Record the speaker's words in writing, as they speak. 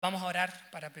Vamos a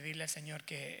orar para pedirle al Señor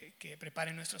que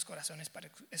prepare nuestros corazones para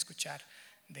escuchar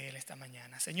de Él esta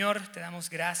mañana. Señor, te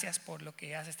damos gracias por lo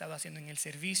que has estado haciendo en el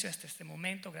servicio hasta este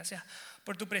momento. Gracias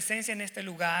por tu presencia en este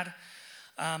lugar,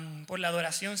 por la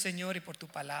adoración, Señor, y por tu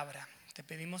palabra. Te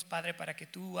pedimos, Padre, para que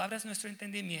tú abras nuestro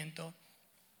entendimiento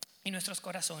y nuestros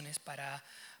corazones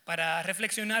para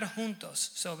reflexionar juntos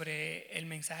sobre el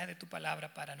mensaje de tu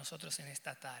palabra para nosotros en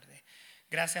esta tarde.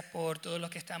 Gracias por todos los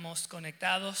que estamos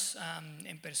conectados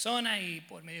en persona y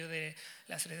por medio de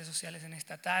las redes sociales en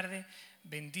esta tarde.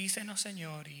 Bendícenos,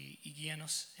 Señor, y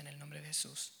guíanos en el nombre de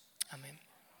Jesús. Amén.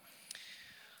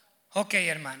 Ok,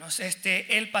 hermanos,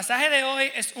 el pasaje de hoy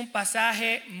es un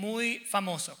pasaje muy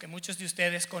famoso que muchos de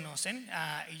ustedes conocen,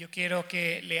 y yo quiero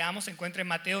que leamos, se encuentra en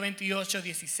Mateo 28,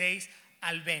 16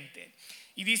 al 20.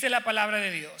 Y dice la palabra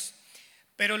de Dios: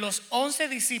 pero los 11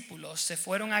 discípulos se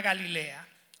fueron a Galilea,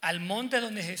 al monte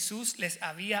donde Jesús les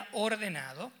había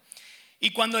ordenado, y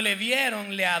cuando le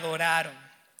vieron le adoraron,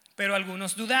 pero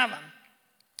algunos dudaban.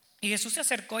 Y Jesús se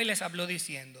acercó y les habló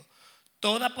diciendo: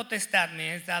 toda potestad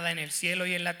me es dada en el cielo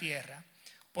y en la tierra.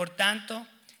 Por tanto,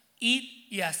 id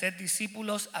y haced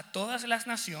discípulos a todas las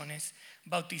naciones,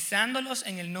 bautizándolos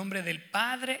en el nombre del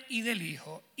Padre y del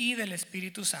Hijo y del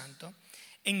Espíritu Santo,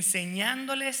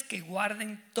 enseñándoles que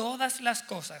guarden todas las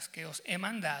cosas que os he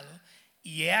mandado,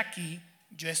 y he aquí,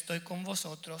 yo estoy con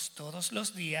vosotros todos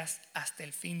los días hasta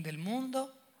el fin del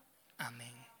mundo.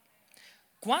 Amén.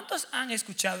 ¿Cuántos han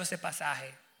escuchado ese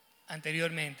pasaje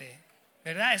anteriormente?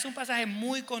 ¿Verdad? Es un pasaje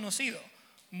muy conocido,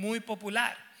 muy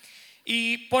popular.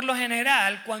 Y por lo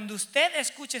general, cuando usted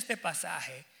escucha este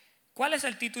pasaje, ¿cuál es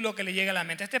el título que le llega a la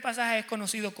mente? Este pasaje es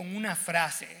conocido con una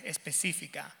frase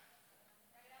específica: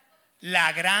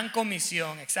 la gran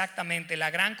comisión. Exactamente, la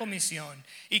gran comisión.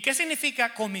 ¿Y qué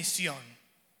significa comisión?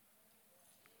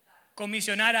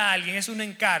 Comisionar a alguien es un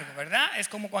encargo, ¿verdad? Es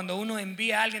como cuando uno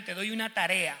envía a alguien: te doy una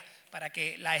tarea para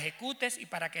que la ejecutes y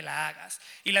para que la hagas.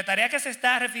 Y la tarea que se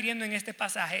está refiriendo en este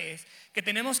pasaje es que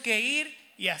tenemos que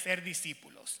ir y hacer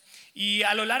discípulos. Y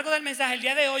a lo largo del mensaje, el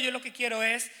día de hoy, yo lo que quiero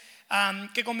es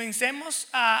que comencemos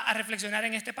a reflexionar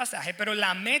en este pasaje. Pero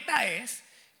la meta es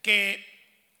que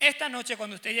esta noche,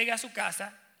 cuando usted llegue a su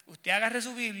casa, usted agarre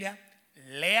su Biblia,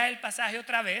 lea el pasaje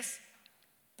otra vez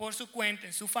por su cuenta,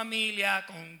 en su familia,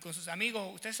 con sus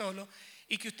amigos, usted solo,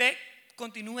 y que usted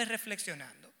continúe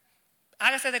reflexionando.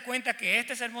 Hágase de cuenta que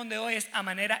este sermón de hoy es a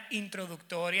manera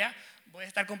introductoria. Voy a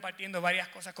estar compartiendo varias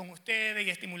cosas con ustedes y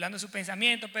estimulando su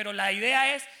pensamiento, pero la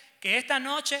idea es que esta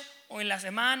noche o en la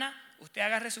semana usted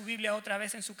agarre su Biblia otra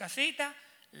vez en su casita,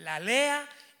 la lea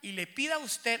y le pida a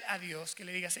usted a Dios que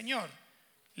le diga: Señor,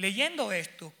 leyendo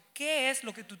esto, ¿qué es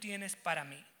lo que tú tienes para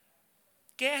mí?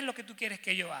 ¿Qué es lo que tú quieres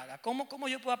que yo haga? ¿Cómo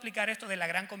yo puedo aplicar esto de la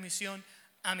gran comisión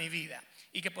a mi vida?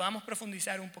 Y que podamos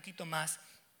profundizar un poquito más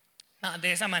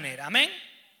de esa manera. Amén.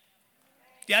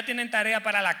 Ya tienen tarea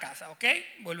para la casa, ¿ok?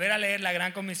 Volver a leer la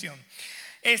gran comisión.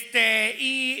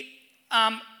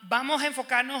 Vamos a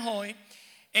enfocarnos hoy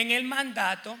en el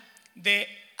mandato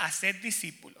de hacer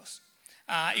discípulos.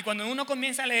 Y cuando uno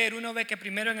comienza a leer, uno ve que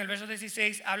primero en el verso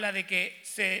 16 habla de que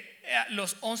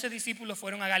los 11 discípulos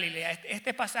fueron a Galilea.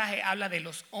 Este pasaje habla de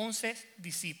los 11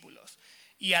 discípulos.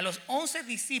 Y a los 11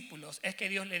 discípulos es que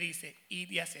Dios le dice: id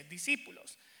y haced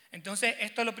discípulos. Entonces,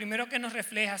 esto lo primero que nos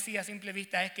refleja así a simple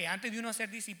vista es que antes de uno ser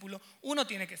discípulo, uno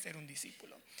tiene que ser un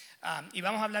discípulo. Y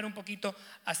vamos a hablar un poquito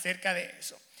acerca de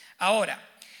eso. Ahora,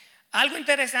 algo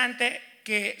interesante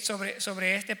que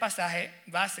sobre este pasaje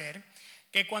va a ser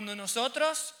que cuando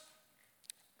nosotros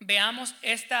veamos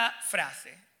esta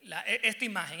frase, esta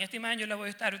imagen yo la voy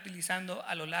a estar utilizando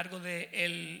a lo largo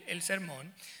del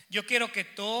sermón. Yo quiero que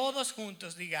todos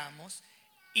juntos digamos: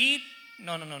 id.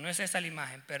 No es esa la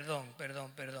imagen, perdón.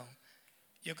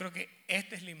 Yo creo que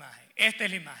esta es la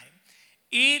imagen.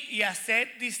 Id y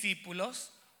haced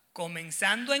discípulos,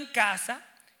 comenzando en casa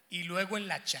y luego en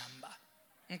la chamba.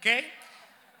 ¿Ok?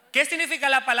 ¿Qué significa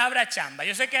la palabra chamba?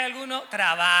 Yo sé que hay algunos,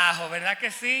 trabajo, ¿verdad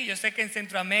que sí? Yo sé que en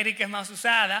Centroamérica es más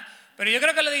usada, pero yo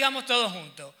creo que lo digamos todos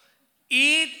juntos.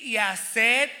 Id y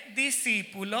haced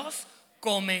discípulos,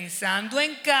 comenzando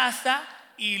en casa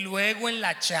y luego en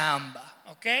la chamba.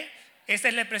 ¿Ok? Esa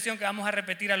es la expresión que vamos a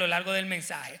repetir a lo largo del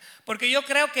mensaje, porque yo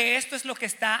creo que esto es lo que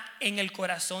está en el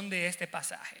corazón de este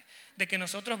pasaje, de que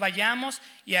nosotros vayamos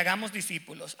y hagamos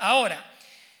discípulos. Ahora,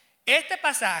 este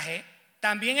pasaje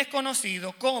también es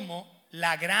conocido como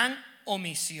la gran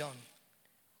omisión.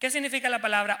 ¿Qué significa la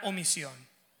palabra omisión?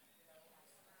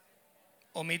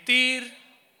 Omitir,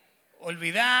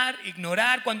 olvidar,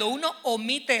 ignorar. Cuando uno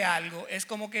omite algo, es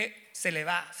como que se le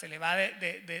va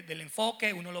del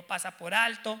enfoque, uno lo pasa por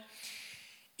alto.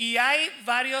 Y hay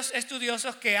varios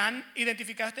estudiosos que han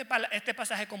identificado este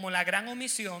pasaje como la gran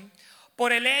omisión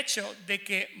por el hecho de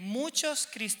que muchos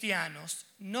cristianos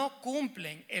no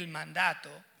cumplen el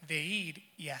mandato de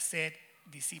ir y hacer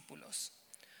discípulos.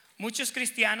 Muchos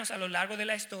cristianos a lo largo de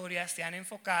la historia se han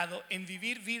enfocado en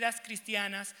vivir vidas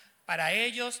cristianas para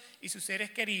ellos y sus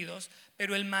seres queridos,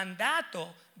 pero el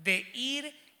mandato de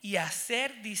ir y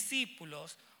hacer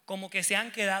discípulos como que se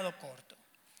han quedado cortos.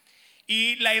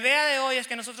 Y la idea de hoy es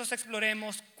que nosotros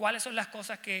exploremos cuáles son las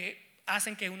cosas que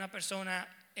hacen que una persona,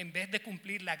 en vez de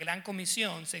cumplir la gran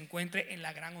comisión, se encuentre en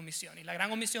la gran omisión. Y la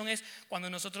gran omisión es cuando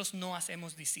nosotros no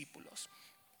hacemos discípulos.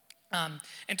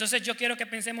 Entonces yo quiero que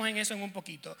pensemos en eso en un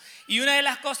poquito. Y una de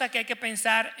las cosas que hay que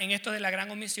pensar en esto de la gran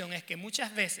omisión es que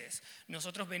muchas veces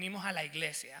nosotros venimos a la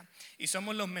iglesia y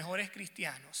somos los mejores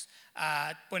cristianos,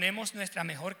 ponemos nuestra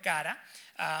mejor cara,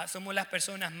 somos las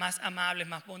personas más amables,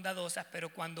 más bondadosas, pero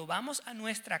cuando vamos a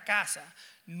nuestra casa,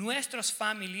 nuestros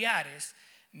familiares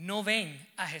no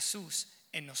ven a Jesús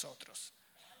en nosotros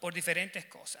por diferentes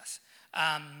cosas.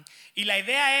 Y la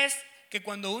idea es que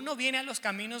cuando uno viene a los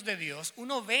caminos de Dios,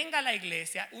 uno venga a la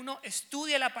iglesia, uno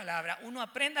estudie la palabra, uno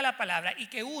aprenda la palabra y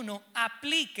que uno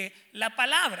aplique la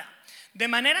palabra. De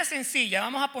manera sencilla,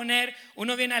 vamos a poner,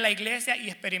 uno viene a la iglesia y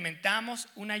experimentamos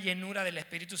una llenura del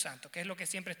Espíritu Santo, que es lo que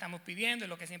siempre estamos pidiendo y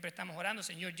lo que siempre estamos orando: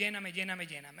 Señor, lléname, lléname,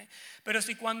 lléname. Pero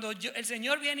si cuando el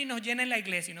Señor viene y nos llena en la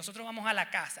iglesia y nosotros vamos a la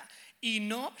casa y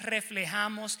no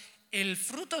reflejamos el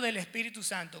fruto del Espíritu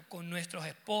Santo con nuestros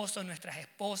esposos, nuestras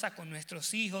esposas, con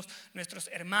nuestros hijos, nuestros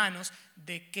hermanos,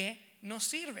 ¿de qué nos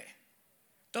sirve?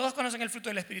 Todos conocen el fruto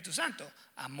del Espíritu Santo: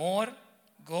 amor,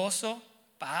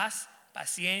 gozo, paz,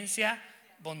 paciencia,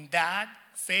 bondad,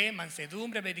 fe,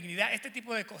 mansedumbre, benignidad, este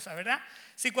tipo de cosas, ¿verdad?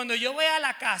 Si cuando yo voy a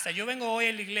la casa, yo vengo hoy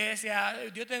a la iglesia,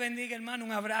 Dios te bendiga, hermano,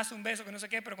 un abrazo, un beso, que no sé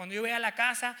qué, pero cuando yo voy a la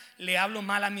casa le hablo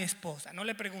mal a mi esposa. No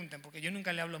le pregunten, porque yo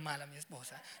nunca le hablo mal a mi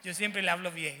esposa, yo siempre le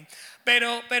hablo bien.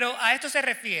 Pero a esto se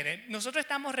refiere. Nosotros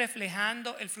estamos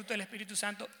reflejando el fruto del Espíritu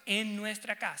Santo en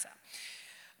nuestra casa.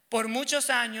 Por muchos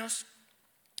años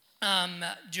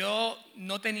yo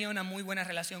no tenía una muy buena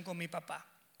relación con mi papá.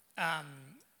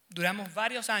 Duramos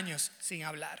varios años sin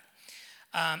hablar.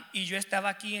 Y yo estaba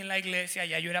aquí en la iglesia,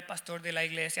 ya yo era pastor de la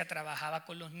iglesia, trabajaba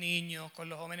con los niños, con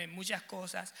los jóvenes, muchas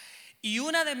cosas. Y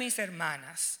una de mis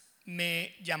hermanas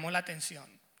me llamó la atención.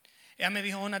 Ella me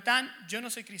dijo: Jonathan, yo no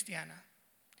soy cristiana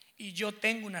y yo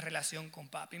tengo una relación con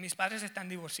papi. Mis padres están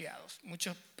divorciados,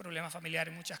 muchos problemas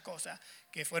familiares, muchas cosas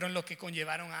que fueron los que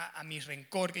conllevaron a mi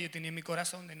rencor que yo tenía en mi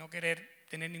corazón de no querer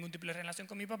tener ningún tipo de relación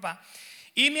con mi papá.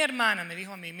 Y mi hermana me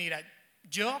dijo a mí: mira,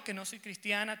 yo que no soy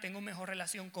cristiana tengo mejor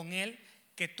relación con él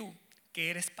que tú, que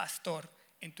eres pastor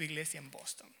en tu iglesia en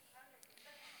Boston.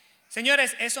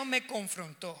 Señores, eso me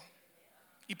confrontó.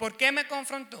 ¿Y por qué me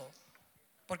confrontó?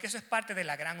 Porque eso es parte de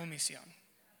la gran omisión.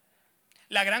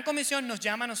 La gran comisión nos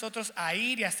llama a nosotros a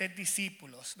ir y a ser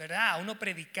discípulos, ¿verdad? A uno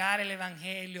predicar el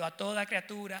evangelio a toda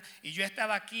criatura. Y yo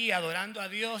estaba aquí adorando a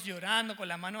Dios, llorando con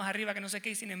las manos arriba, que no sé qué.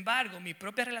 Y sin embargo, mi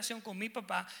propia relación con mi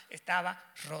papá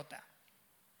estaba rota.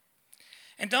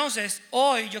 Entonces,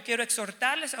 hoy yo quiero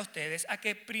exhortarles a ustedes a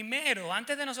que primero,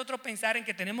 antes de nosotros pensar en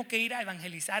que tenemos que ir a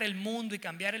evangelizar el mundo y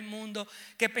cambiar el mundo,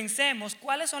 que pensemos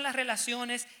cuáles son las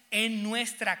relaciones en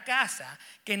nuestra casa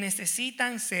que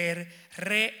necesitan ser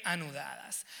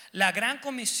reanudadas. La gran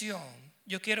comisión,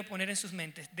 yo quiero poner en sus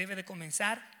mentes, debe de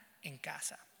comenzar en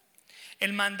casa.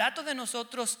 El mandato de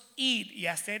nosotros ir y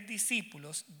hacer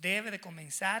discípulos debe de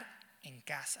comenzar en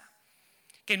casa.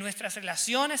 Que nuestras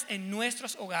relaciones en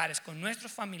nuestros hogares, con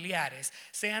nuestros familiares,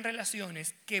 sean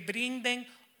relaciones que brinden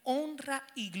honra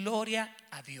y gloria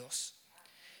a Dios.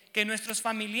 Que nuestros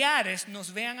familiares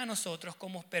nos vean a nosotros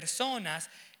como personas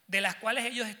de las cuales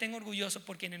ellos estén orgullosos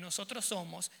por quienes nosotros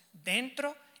somos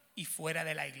dentro y fuera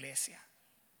de la iglesia.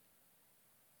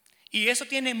 Y eso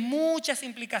tiene muchas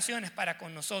implicaciones para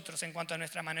con nosotros en cuanto a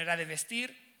nuestra manera de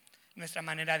vestir, nuestra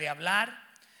manera de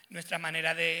hablar, nuestra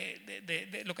manera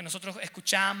de lo que nosotros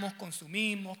escuchamos,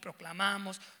 consumimos,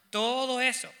 proclamamos. Todo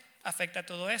eso afecta a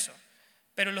todo eso.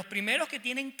 Pero los primeros que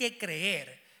tienen que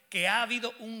creer que ha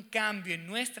habido un cambio en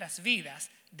nuestras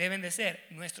vidas deben de ser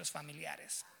nuestros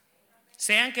familiares.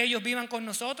 Sean que ellos vivan con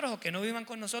nosotros o que no vivan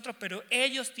con nosotros, pero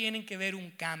ellos tienen que ver un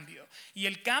cambio. Y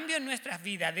el cambio en nuestras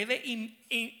vidas debe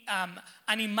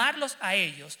animarlos a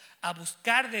ellos a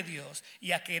buscar de Dios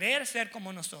y a querer ser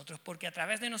como nosotros, porque a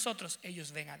través de nosotros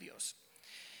ellos ven a Dios.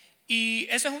 Y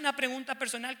eso es una pregunta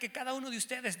personal que cada uno de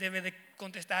ustedes debe de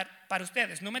contestar para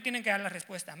ustedes. No me tienen que dar la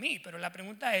respuesta a mí, pero la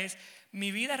pregunta es: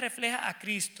 ¿mi vida refleja a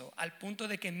Cristo al punto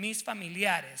de que mis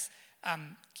familiares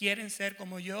quieren ser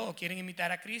como yo o quieren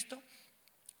imitar a Cristo?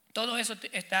 Todo eso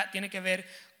tiene que ver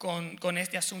con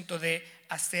este asunto de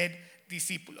hacer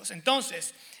discípulos.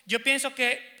 Entonces, yo pienso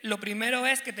que lo primero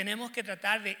es que tenemos que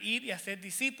tratar de ir y hacer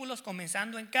discípulos,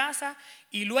 comenzando en casa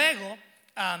y luego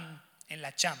en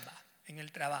la chamba, en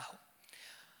el trabajo.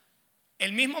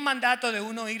 El mismo mandato de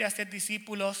uno ir a hacer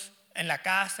discípulos en la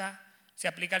casa se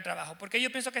aplica al trabajo. ¿Por qué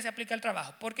yo pienso que se aplica al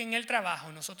trabajo? Porque en el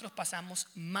trabajo nosotros pasamos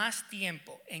más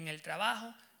tiempo en el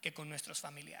trabajo que con nuestros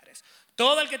familiares.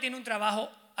 Todo el que tiene un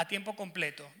trabajo a tiempo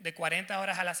completo de 40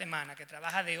 horas a la semana, que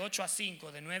trabaja de 8 a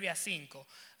 5, de 9 a 5,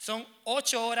 son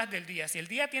 8 horas del día. Si el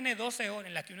día tiene 12 horas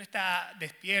en las que uno está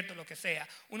despierto, lo que sea,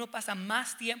 uno pasa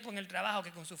más tiempo en el trabajo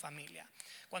que con su familia.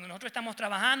 Cuando nosotros estamos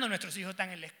trabajando, nuestros hijos están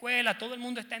en la escuela, todo el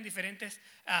mundo está en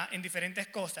diferentes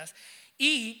cosas.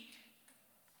 Y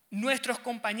nuestros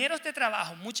compañeros de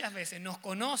trabajo muchas veces nos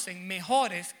conocen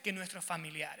mejores que nuestros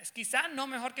familiares. Quizás no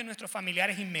mejor que nuestros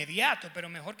familiares inmediatos, pero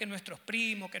mejor que nuestros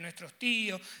primos, que nuestros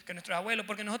tíos, que nuestros abuelos,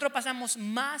 porque nosotros pasamos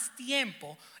más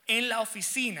tiempo en la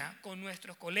oficina con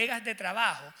nuestros colegas de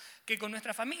trabajo que con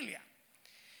nuestra familia.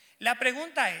 La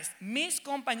pregunta es, ¿mis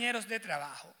compañeros de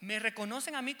trabajo me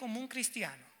reconocen a mí como un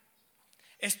cristiano?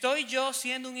 ¿Estoy yo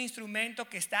siendo un instrumento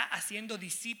que está haciendo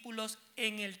discípulos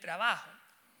en el trabajo?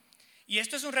 Y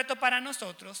esto es un reto para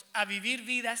nosotros, a vivir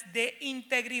vidas de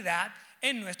integridad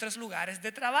en nuestros lugares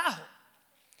de trabajo.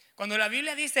 Cuando la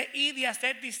Biblia dice ir y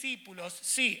hacer discípulos,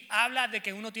 sí, habla de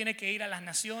que uno tiene que ir a las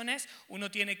naciones,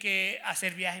 uno tiene que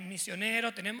hacer viajes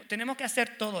misioneros, tenemos que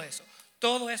hacer todo eso.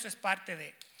 Todo eso es parte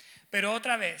de. Pero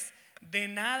otra vez, de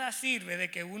nada sirve de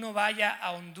que uno vaya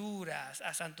a Honduras,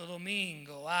 a Santo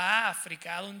Domingo, a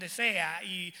África, a donde sea,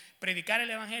 y predicar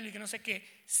el evangelio y que no sé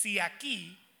qué, si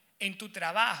aquí en tu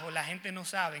trabajo la gente no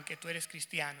sabe que tú eres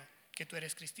cristiano, que tú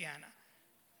eres cristiana.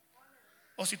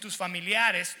 O si tus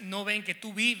familiares no ven que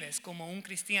tú vives como un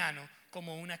cristiano,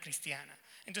 como una cristiana.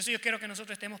 Entonces yo quiero que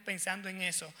nosotros estemos pensando en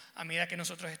eso a medida que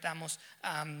nosotros estamos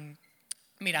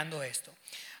mirando esto.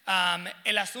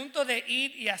 El asunto de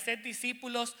ir y hacer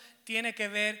discípulos tiene que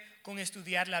ver con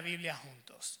estudiar la Biblia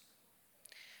juntos.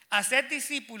 Hacer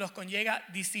discípulos conlleva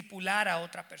discipular a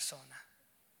otra persona,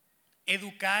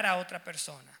 educar a otra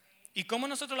persona. ¿Y cómo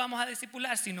nosotros lo vamos a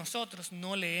discipular si nosotros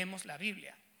no leemos la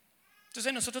Biblia?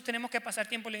 Entonces nosotros tenemos que pasar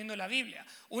tiempo leyendo la Biblia.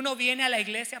 Uno viene a la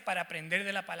iglesia para aprender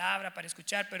de la palabra, para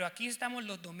escuchar, pero aquí estamos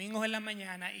los domingos en la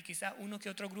mañana y quizás uno que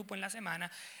otro grupo en la semana.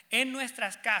 En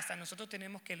nuestras casas nosotros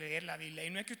tenemos que leer la Biblia. Y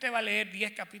no es que usted va a leer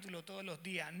 10 capítulos todos los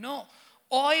días, no.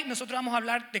 Hoy nosotros vamos a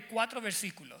hablar de 4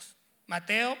 versículos.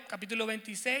 Mateo capítulo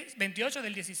 28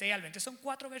 del 16 al 20, son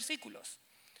 4 versículos.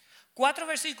 4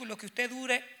 versículos que usted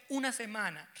dure una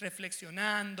semana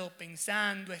reflexionando,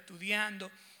 pensando, estudiando.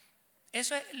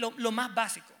 Eso es lo más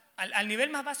básico. Al nivel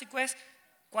más básico es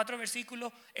 4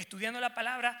 versículos estudiando la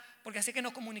palabra, porque así que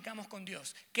nos comunicamos con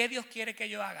Dios. ¿Qué Dios quiere que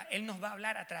yo haga? Él nos va a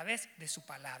hablar a través de su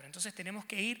palabra. Entonces tenemos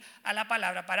que ir a la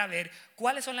palabra para ver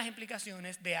cuáles son las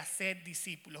implicaciones de hacer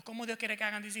discípulos. ¿Cómo Dios quiere que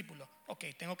hagan discípulos? Ok,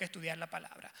 tengo que estudiar la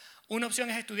palabra. Una opción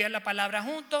es estudiar la palabra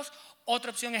juntos,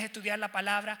 otra opción es estudiar la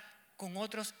palabra con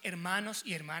otros hermanos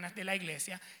y hermanas de la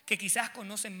iglesia que quizás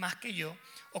conocen más que yo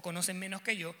o conocen menos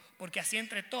que yo, porque así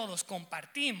entre todos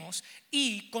compartimos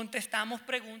y contestamos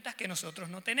preguntas que nosotros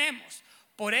no tenemos.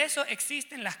 Por eso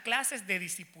existen las clases de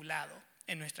discipulado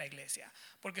en nuestra iglesia,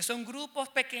 porque son grupos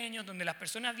pequeños donde las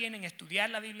personas vienen a estudiar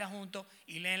la Biblia juntos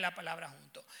y leen la palabra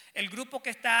juntos. El grupo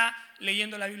que está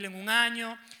leyendo la Biblia en un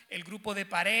año, el grupo de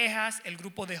parejas, el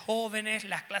grupo de jóvenes,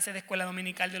 las clases de escuela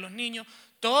dominical de los niños,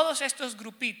 todos estos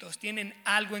grupitos tienen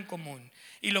algo en común.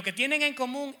 Y lo que tienen en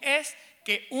común es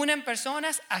que unen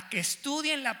personas a que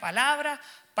estudien la palabra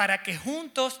para que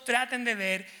juntos traten de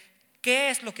ver qué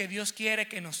es lo que Dios quiere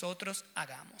que nosotros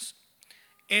hagamos.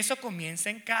 Eso comienza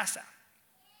en casa.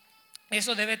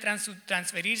 Eso debe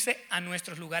transferirse a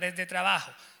nuestros lugares de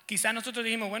trabajo. Quizás nosotros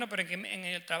dijimos, bueno, pero en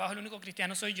el trabajo el único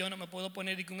cristiano soy yo, no me puedo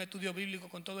poner un estudio bíblico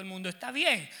con todo el mundo. Está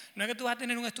bien, no es que tú vas a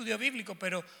tener un estudio bíblico,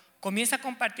 pero comienza a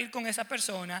compartir con esa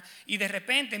persona y de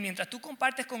repente, mientras tú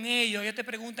compartes con ellos te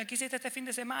preguntan, ¿qué hiciste este fin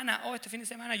de semana? Este fin de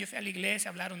semana yo fui a la iglesia,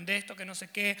 hablaron de esto, que no sé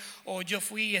qué, o yo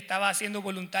fui y estaba haciendo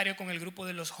voluntario con el grupo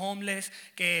de los homeless,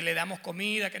 que le damos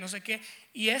comida, que no sé qué,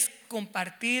 y es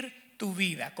compartir tu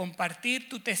vida, compartir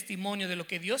tu testimonio de lo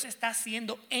que Dios está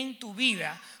haciendo en tu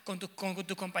vida con tus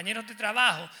compañeros de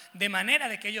trabajo, de manera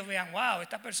de que ellos vean, wow,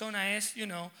 esta persona es,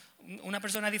 una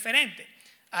persona diferente.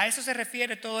 A eso se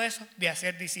refiere todo eso de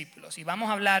hacer discípulos, y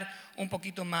vamos a hablar un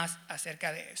poquito más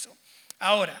acerca de eso.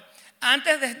 Ahora,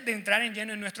 antes de entrar en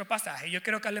lleno en nuestro pasaje, yo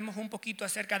quiero que hablemos un poquito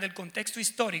acerca del contexto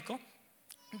histórico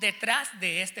detrás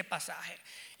de este pasaje.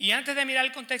 Y antes de mirar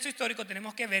el contexto histórico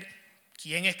tenemos que ver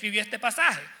quién escribió este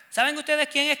pasaje. ¿Saben ustedes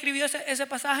quién escribió ese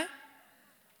pasaje?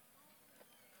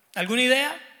 ¿Alguna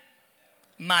idea?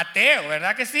 Mateo,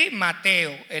 ¿verdad que sí?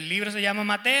 Mateo. El libro se llama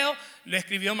Mateo, lo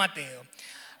escribió Mateo.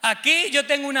 Aquí yo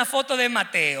tengo una foto de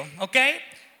Mateo, ¿ok?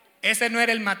 Ese no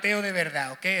era el Mateo de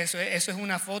verdad, ¿ok? Eso es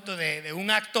una foto de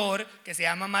un actor que se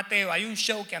llama Mateo. Hay un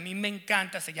show que a mí me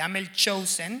encanta, se llama El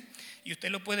Chosen. Y usted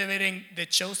lo puede ver en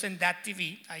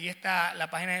thechosen.tv. Ahí está la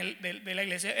página de la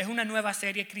iglesia. Es una nueva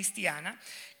serie cristiana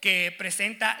que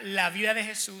presenta la vida de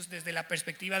Jesús desde la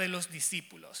perspectiva de los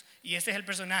discípulos. Y ese es el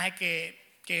personaje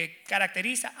que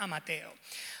caracteriza a Mateo.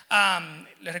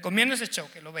 Les recomiendo ese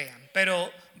show, que lo vean,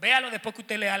 pero véalo después que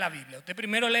usted lea la Biblia. Usted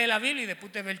primero lee la Biblia y después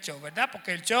usted ve el show, ¿verdad?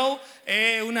 Porque el show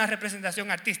es una representación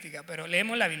artística, pero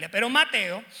leemos la Biblia. Pero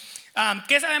Mateo,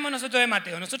 ¿qué sabemos nosotros de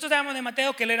Mateo? Nosotros sabemos de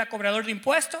Mateo que él era cobrador de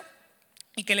impuestos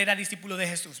y que él era discípulo de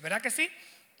Jesús, ¿verdad que sí?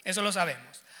 Eso lo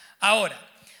sabemos. Ahora,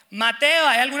 Mateo,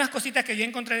 hay algunas cositas que yo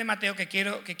encontré de Mateo que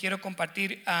quiero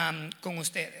compartir con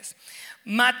ustedes.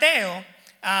 Mateo,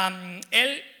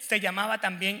 él se llamaba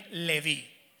también Leví.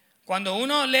 Cuando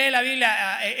uno lee la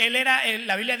Biblia,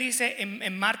 la Biblia dice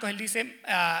en Marcos, él dice,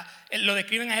 lo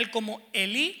describen a él como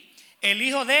Elí, el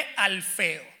hijo de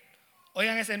Alfeo.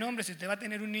 Oigan ese nombre, si usted va a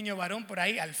tener un niño varón por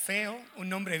ahí, Alfeo, un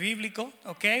nombre bíblico,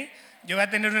 ¿ok? Yo voy a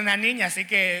tener una niña, así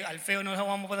que Alfeo no lo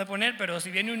vamos a poder poner, pero si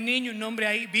viene un niño, un nombre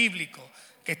ahí bíblico,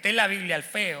 que esté en la Biblia,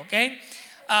 Alfeo, ¿ok?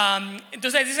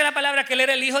 Entonces dice la palabra que él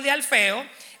era el hijo de Alfeo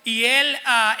y él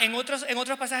en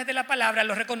otros pasajes de la palabra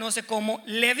lo reconoce como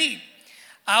Leví.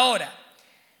 Ahora,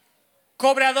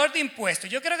 cobrador de impuestos.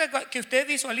 Yo quiero que ustedes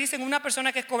visualicen una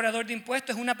persona que es cobrador de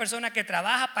impuestos, es una persona que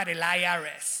trabaja para el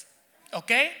IRS,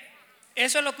 ¿ok?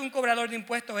 Eso es lo que un cobrador de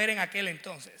impuestos era en aquel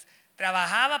entonces.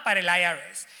 Trabajaba para el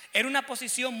IRS. Era una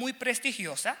posición muy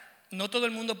prestigiosa. No todo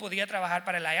el mundo podía trabajar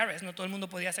para el IRS, no todo el mundo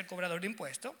podía ser cobrador de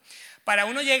impuestos. Para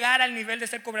uno llegar al nivel de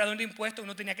ser cobrador de impuestos,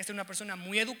 uno tenía que ser una persona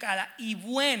muy educada y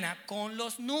buena con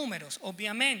los números,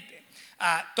 obviamente.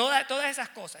 Todas esas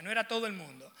cosas, no era todo el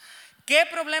mundo. ¿Qué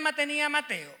problema tenía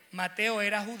Mateo? Mateo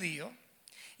era judío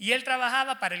y él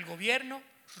trabajaba para el gobierno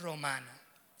romano.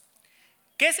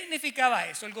 ¿Qué significaba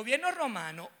eso? El gobierno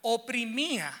romano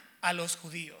oprimía a los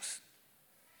judíos.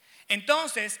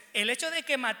 Entonces, el hecho de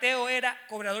que Mateo era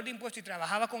cobrador de impuestos y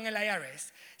trabajaba con el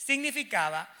IRS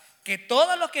significaba que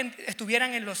todos los que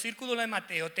estuvieran en los círculos de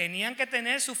Mateo tenían que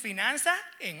tener sus finanzas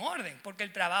en orden, porque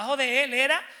el trabajo de él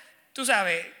era, tú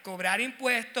sabes, cobrar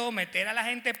impuestos, meter a la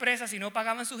gente presa si no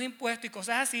pagaban sus impuestos y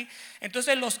cosas así.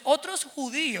 Entonces, los otros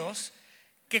judíos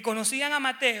que conocían a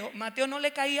Mateo, Mateo no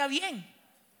le caía bien,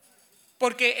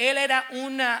 porque él era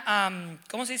una,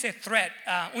 ¿cómo se dice? Threat,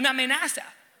 una amenaza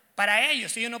para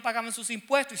ellos si ellos no pagaban sus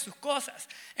impuestos y sus cosas.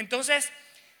 Entonces,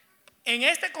 en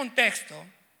este contexto,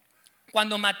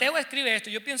 cuando Mateo escribe esto,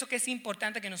 yo pienso que es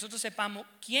importante que nosotros sepamos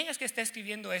quién es que está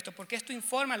escribiendo esto, porque esto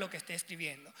informa lo que está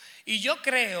escribiendo. Y yo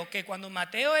creo que cuando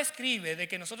Mateo escribe de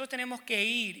que nosotros tenemos que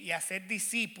ir y hacer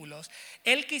discípulos,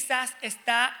 él quizás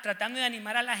está tratando de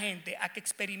animar a la gente a que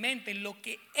experimente lo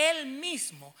que él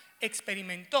mismo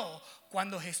experimentó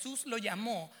cuando Jesús lo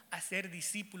llamó a ser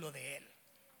discípulo de él.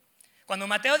 Cuando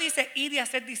Mateo dice ir y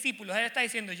hacer discípulos, él está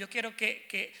diciendo, yo quiero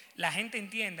que la gente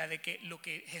entienda de que lo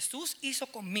que Jesús hizo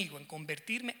conmigo en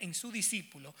convertirme en su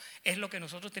discípulo es lo que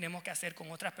nosotros tenemos que hacer con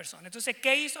otras personas. Entonces,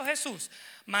 ¿qué hizo Jesús?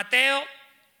 Mateo,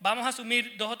 vamos a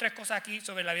asumir 2 o 3 cosas aquí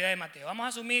sobre la vida de Mateo. Vamos a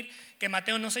asumir que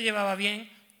Mateo no se llevaba bien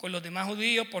con los demás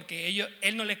judíos porque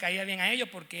él no le caía bien a ellos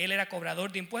porque él era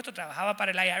cobrador de impuestos, trabajaba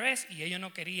para el IRS y ellos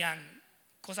no querían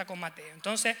cosas con Mateo.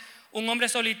 Entonces, un hombre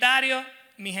solitario,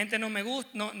 mi gente no me gusta,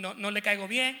 no le caigo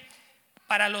bien.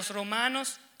 Para los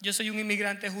romanos, yo soy un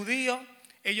inmigrante judío,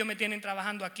 ellos me tienen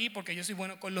trabajando aquí porque yo soy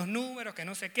bueno con los números, que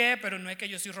no sé qué, pero no es que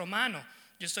yo soy romano,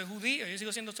 yo soy judío, yo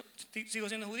sigo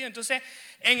siendo judío. Entonces,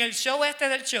 en el show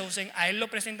del Chosen, a él lo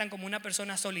presentan como una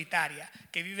persona solitaria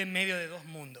que vive en medio de 2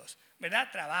 mundos,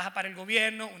 ¿verdad? Trabaja para el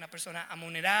gobierno, una persona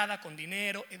amonerada, con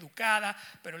dinero, educada,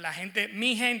 pero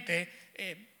mi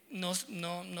gente,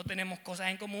 no tenemos cosas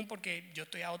en común porque yo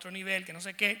estoy a otro nivel, que no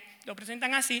sé qué, lo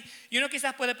presentan así. Y uno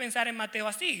quizás puede pensar en Mateo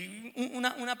así,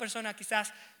 una persona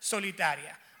quizás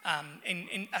solitaria,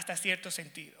 hasta cierto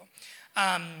sentido.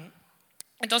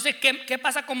 Entonces, ¿qué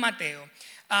pasa con Mateo?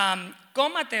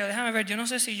 Con Mateo, déjame ver, yo no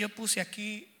sé si yo puse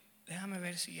aquí, déjame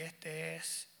ver si este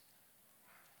es...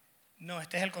 No,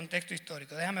 este es el contexto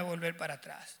histórico. Déjame volver para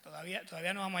atrás.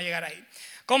 Todavía no vamos a llegar ahí.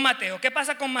 Con Mateo, ¿qué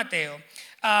pasa con Mateo?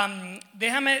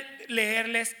 Déjame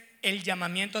leerles el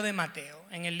llamamiento de Mateo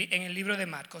en el libro de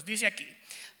Marcos. Dice aquí: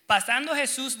 pasando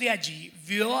Jesús de allí,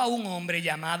 vio a un hombre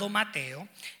llamado Mateo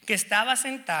que estaba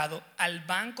sentado al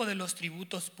banco de los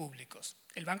tributos públicos.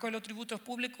 El banco de los tributos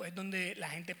públicos es donde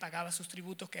la gente pagaba sus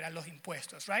tributos, que eran los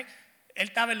impuestos, right? Él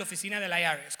estaba en la oficina del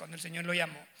IRS cuando el Señor lo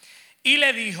llamó. y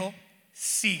le dijo: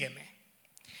 sígueme.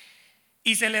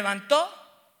 Y se levantó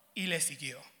y le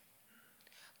siguió.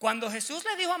 Cuando Jesús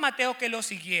le dijo a Mateo que lo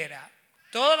siguiera,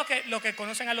 todo lo que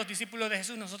conocen a los discípulos de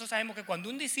Jesús, nosotros sabemos que cuando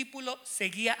un discípulo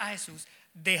seguía a Jesús,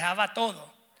 dejaba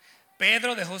todo.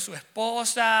 Pedro dejó su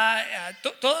esposa,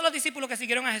 todos los discípulos que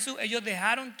siguieron a Jesús, ellos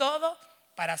dejaron todo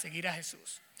para seguir a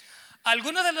Jesús.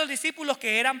 Algunos de los discípulos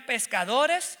que eran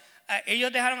pescadores,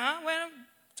 ellos dejaron: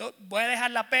 voy a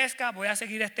dejar la pesca, voy a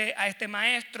seguir a este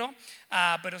maestro,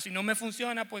 pero si no me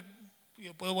funciona, pues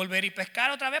yo puedo volver y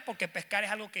pescar otra vez, porque pescar es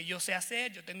algo que yo sé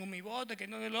hacer, yo tengo mi bote, que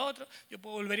no es lo otro, yo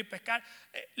puedo volver y pescar.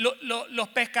 Los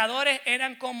pescadores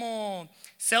eran como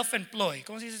self-employed.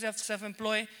 ¿Cómo se dice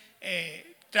self-employed?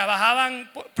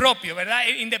 Trabajaban propio, ¿verdad?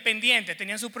 Independientes,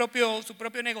 tenían su propio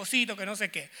negocito, que no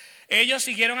sé qué. Ellos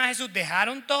siguieron a Jesús,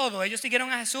 dejaron todo. Ellos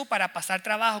siguieron a Jesús para pasar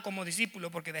trabajo como discípulos,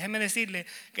 porque déjenme decirle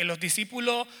que los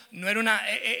discípulos no era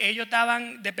ellos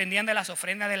dependían de las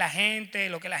ofrendas de la gente,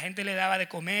 lo que la gente le daba de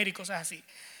comer y cosas así.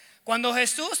 Cuando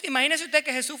Jesús, imagínese usted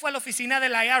que Jesús fue a la oficina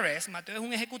del IRS, Mateo es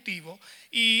un ejecutivo,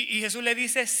 y Jesús le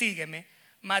dice: sígueme.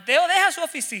 Mateo deja su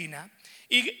oficina.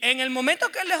 Y en el momento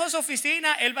que él dejó su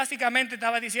oficina, él básicamente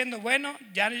estaba diciendo: bueno,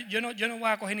 ya yo no voy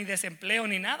a coger ni desempleo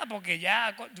ni nada, porque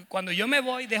ya cuando yo me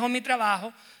voy, dejo mi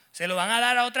trabajo, se lo van a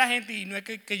dar a otra gente y no es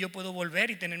que yo puedo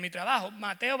volver y tener mi trabajo.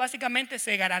 Mateo básicamente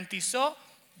se garantizó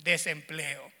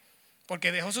desempleo,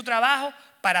 porque dejó su trabajo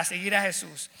para seguir a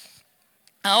Jesús.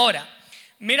 Ahora,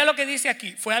 mira lo que dice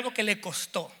aquí, fue algo que le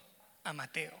costó a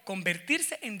Mateo.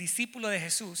 Convertirse en discípulo de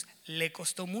Jesús le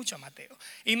costó mucho a Mateo.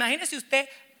 Imagínese usted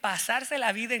pasarse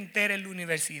la vida entera en la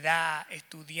universidad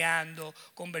estudiando,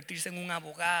 convertirse en un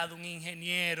abogado, un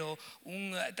ingeniero,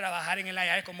 trabajar en el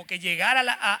IRS, como que llegar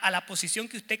a la posición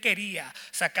que usted quería,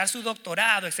 sacar su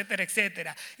doctorado, etcétera,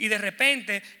 etcétera, y de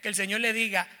repente que el Señor le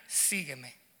diga: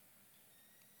 sígueme.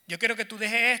 Yo quiero que tú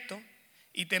dejes esto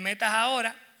y te metas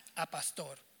ahora a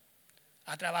pastor,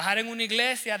 a trabajar en una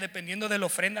iglesia dependiendo de la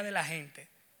ofrenda de la gente.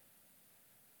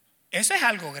 Eso es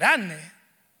algo grande.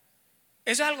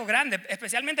 Eso es algo grande,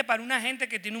 especialmente para una gente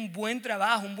que tiene un buen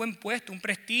trabajo, un buen puesto, un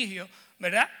prestigio,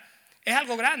 ¿verdad? Es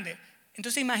algo grande.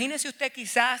 Entonces imagínese usted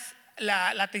quizás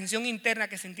la tensión interna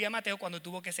que sentía Mateo cuando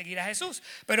tuvo que seguir a Jesús.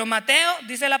 Pero Mateo,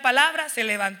 dice la palabra, se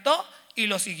levantó y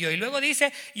lo siguió. Y luego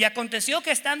dice: y aconteció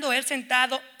que estando él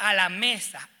sentado a la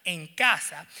mesa en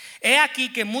casa, he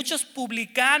aquí que muchos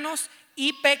publicanos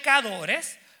y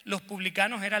pecadores. Los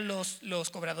publicanos eran los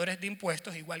cobradores de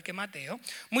impuestos, igual que Mateo.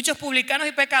 Muchos publicanos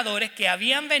y pecadores que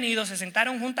habían venido se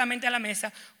sentaron juntamente a la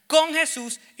mesa con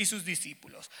Jesús y sus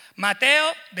discípulos.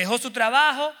 Mateo dejó su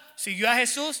trabajo, siguió a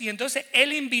Jesús, y entonces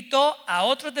él invitó a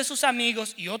otros de sus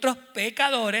amigos y otros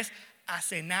pecadores a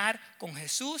cenar con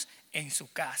Jesús en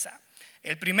su casa.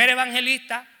 El primer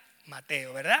evangelista,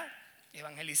 Mateo, ¿verdad?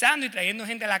 Evangelizando y trayendo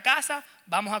gente a la casa.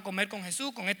 Vamos a comer con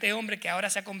Jesús, con este hombre que ahora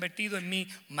se ha convertido en mi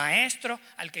maestro,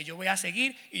 al que yo voy a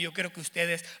seguir, y yo quiero que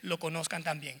ustedes lo conozcan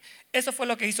también. Eso fue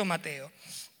lo que hizo Mateo.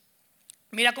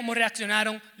 Mira cómo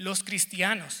reaccionaron los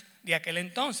cristianos de aquel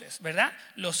entonces, ¿verdad?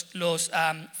 Los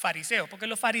fariseos, porque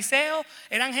los fariseos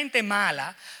eran gente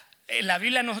mala. En la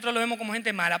Biblia nosotros lo vemos como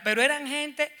gente mala, pero eran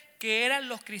gente que eran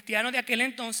los cristianos de aquel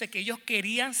entonces, que ellos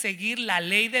querían seguir la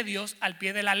ley de Dios al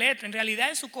pie de la letra. En realidad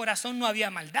en su corazón no había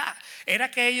maldad,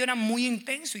 era que ellos eran muy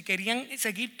intensos y querían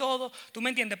seguir todo, ¿tú me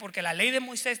entiendes? Porque la ley de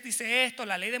Moisés dice esto,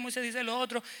 la ley de Moisés dice lo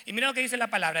otro. Y mira lo que dice la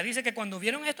palabra, dice que cuando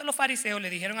vieron esto los fariseos le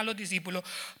dijeron a los discípulos: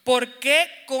 ¿por qué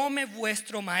come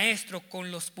vuestro maestro con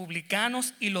los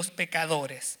publicanos y los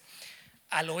pecadores?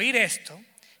 Al oír esto,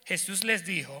 Jesús les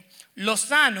dijo: los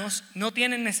sanos no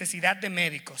tienen necesidad de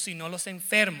médicos, sino los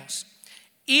enfermos.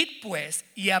 Id pues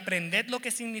y aprended lo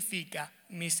que significa: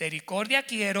 misericordia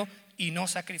quiero y no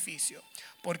sacrificio,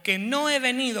 porque no he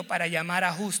venido para llamar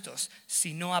a justos,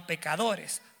 sino a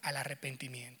pecadores al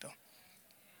arrepentimiento.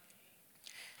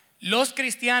 Los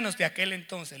cristianos de aquel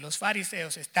entonces, los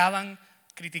fariseos, estaban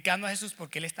criticando a Jesús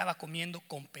porque él estaba comiendo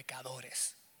con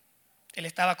pecadores. Él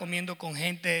estaba comiendo con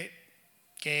gente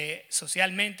que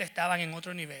socialmente estaban en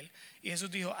otro nivel. Y Jesús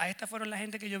dijo: a esta fueron la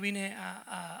gente que yo vine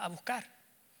a buscar.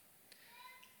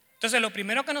 Entonces lo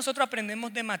primero que nosotros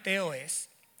aprendemos de Mateo es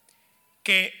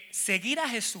que seguir a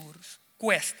Jesús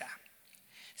cuesta.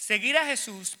 Seguir a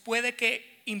Jesús puede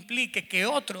que implique que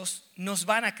otros nos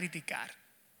van a criticar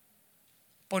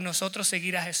por nosotros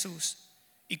seguir a Jesús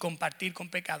y compartir con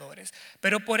pecadores.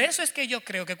 Pero por eso es que yo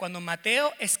creo que cuando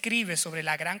Mateo escribe sobre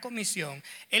la gran comisión,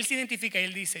 él se identifica y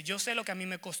él dice: yo sé lo que a mí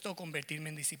me costó convertirme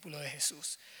en discípulo de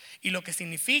Jesús. Y lo que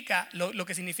significa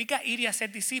ir y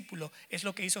hacer discípulo es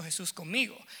lo que hizo Jesús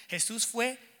conmigo. Jesús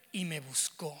fue y me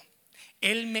buscó.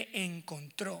 Él me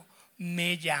encontró.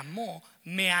 me llamó,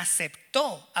 me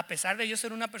aceptó, a pesar de yo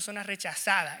ser una persona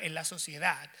rechazada en la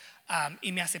sociedad,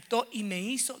 y me aceptó y me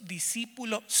hizo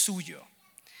discípulo suyo.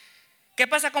 ¿Qué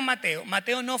pasa con Mateo?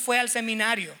 Mateo no fue al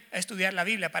seminario a estudiar la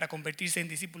Biblia para convertirse en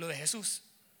discípulo de Jesús.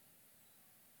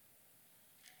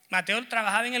 Mateo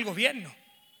trabajaba en el gobierno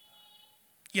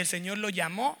y el Señor lo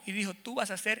llamó y dijo: tú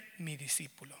vas a ser mi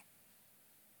discípulo.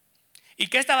 ¿Y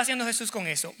qué estaba haciendo Jesús con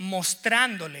eso?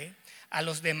 Mostrándole a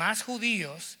los demás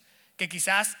judíos que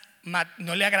quizás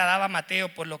no le agradaba a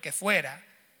Mateo por lo que fuera,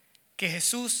 que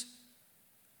Jesús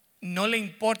no le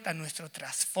importa nuestro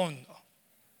trasfondo.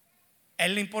 A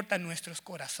Él le importan nuestros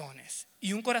corazones.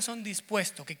 Y un corazón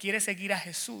dispuesto que quiere seguir a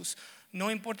Jesús,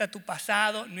 no importa tu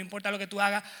pasado, no importa lo que tú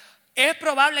hagas. Es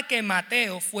probable que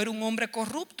Mateo fuera un hombre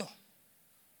corrupto,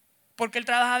 porque él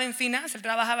trabajaba en finanzas, él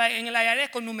trabajaba en el IRS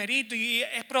con numeritos, y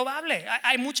es probable.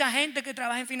 Hay mucha gente que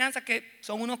trabaja en finanzas que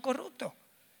son unos corruptos.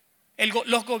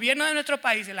 Los gobiernos de nuestros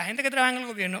países, la gente que trabaja en el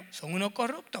gobierno, son unos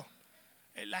corruptos.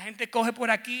 La gente coge por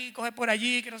aquí, coge por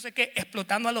allí, que no sé qué,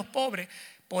 explotando a los pobres.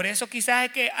 Por eso quizás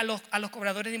es que a los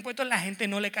cobradores de impuestos la gente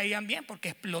no le caían bien, porque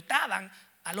explotaban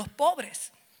a los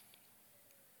pobres.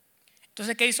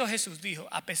 Entonces, ¿qué hizo Jesús? Dijo: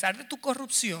 a pesar de tu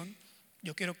corrupción,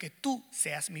 yo quiero que tú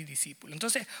seas mi discípulo.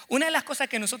 Entonces, una de las cosas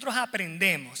que nosotros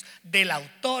aprendemos del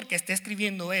autor que está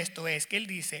escribiendo esto es que él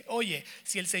dice: oye,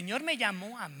 si el Señor me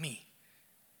llamó a mí,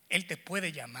 Él te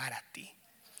puede llamar a ti.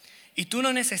 Y tú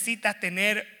no necesitas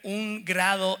tener un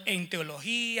grado en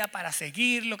teología para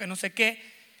seguirlo, que no sé qué.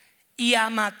 Y a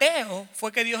Mateo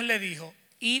fue que Dios le dijo: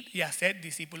 id y haced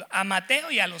discípulos. A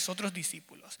Mateo y a los otros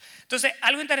discípulos. Entonces,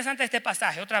 algo interesante de este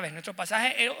pasaje, otra vez, nuestro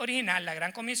pasaje original, la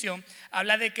Gran Comisión,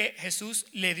 habla de que Jesús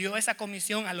le dio esa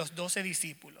comisión a los 12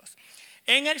 discípulos.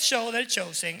 En el show del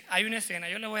Chosen hay una escena,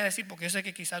 yo le voy a decir porque yo sé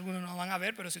que quizás algunos no van a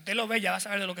ver, pero si usted lo ve ya va a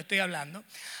saber de lo que estoy hablando.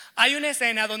 Hay una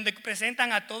escena donde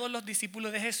presentan a todos los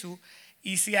discípulos de Jesús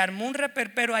y se armó un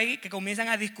reperpero ahí, que comienzan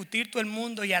a discutir todo el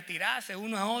mundo y a tirarse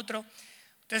uno a otro.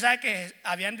 Usted sabe que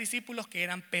habían discípulos que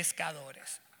eran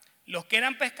pescadores. Los que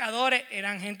eran pescadores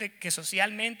eran gente que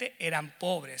socialmente eran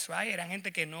pobres, ¿right? Eran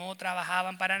gente que no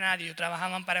trabajaban para nadie, ellos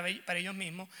trabajaban para ellos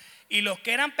mismos. Y los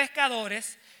que eran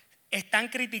pescadores están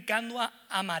criticando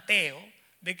a Mateo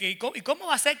de que, ¿y cómo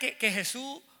va a ser que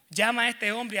Jesús llama a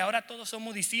este hombre y ahora todos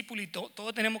somos discípulos y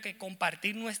todos tenemos que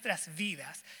compartir nuestras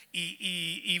vidas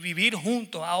y vivir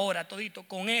juntos ahora todito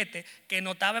con este que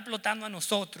nos estaba explotando a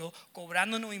nosotros,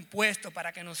 cobrándonos impuestos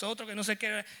para que nosotros, que no sé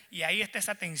qué? Y ahí está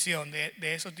esa tensión de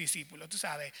esos discípulos, tú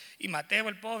sabes. Y Mateo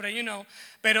el pobre,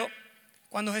 pero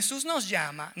cuando Jesús nos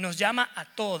llama a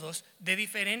todos de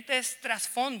diferentes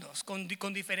trasfondos,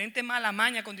 con diferente mala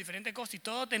maña, con diferentes cosas, y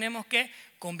todos tenemos que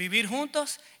convivir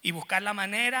juntos y buscar la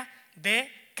manera de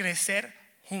crecer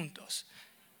juntos.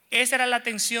 Esa era la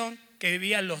tensión que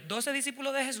vivían los 12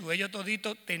 discípulos de Jesús. Ellos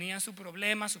toditos tenían su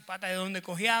problema, su pata de donde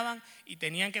cojeaban, y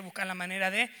tenían que buscar la manera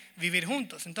de vivir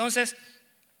juntos. Entonces,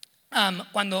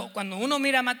 cuando uno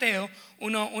mira a Mateo,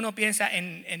 uno piensa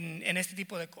en este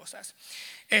tipo de cosas.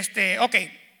 Ok,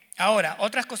 ahora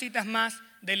otras cositas más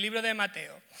del libro de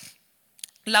Mateo.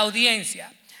 La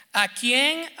audiencia. ¿A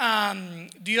quién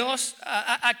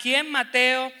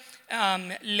Mateo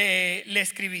le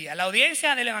escribía? La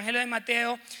audiencia del Evangelio de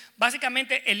Mateo,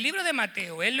 básicamente el libro de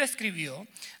Mateo, él lo escribió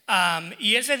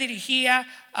y él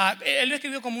lo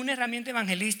escribió como una herramienta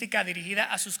evangelística dirigida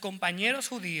a sus compañeros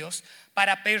judíos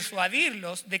para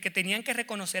persuadirlos de que tenían que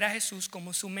reconocer a Jesús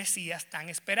como su Mesías tan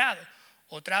esperado.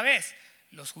 Otra vez,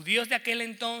 los judíos de aquel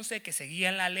entonces que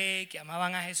seguían la ley, que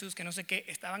amaban a Jesús, que no sé qué,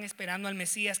 estaban esperando al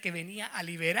Mesías que venía a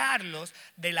liberarlos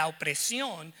de la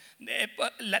opresión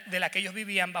de la que ellos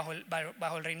vivían bajo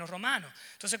el reino romano.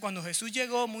 Entonces, cuando Jesús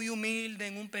llegó muy humilde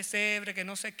en un pesebre, que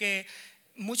no sé qué,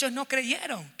 muchos no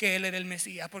creyeron que Él era el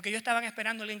Mesías, porque ellos estaban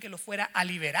esperando a alguien que los fuera a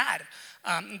liberar.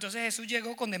 Entonces Jesús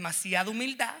llegó con demasiada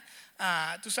humildad.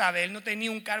 Tú sabes, Él no tenía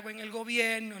un cargo en el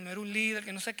gobierno, no era un líder,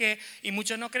 que no sé qué, y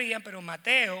muchos no creían, pero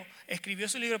Mateo escribió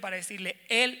su libro para decirle: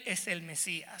 Él es el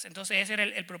Mesías. Entonces ese era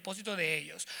el propósito de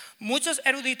ellos. Muchos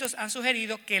eruditos han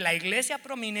sugerido que la iglesia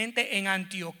prominente en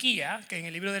Antioquía, que en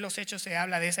el libro de los Hechos se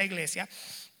habla de esa iglesia,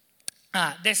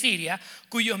 de Siria,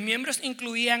 cuyos miembros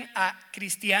incluían a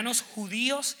cristianos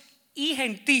judíos y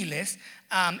gentiles,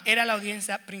 era la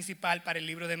audiencia principal para el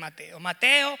libro de Mateo.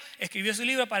 Mateo escribió su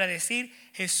libro para decir: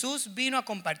 Jesús vino a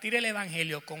compartir el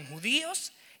evangelio con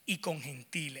judíos y con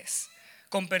gentiles,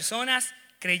 con personas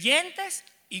creyentes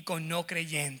y con no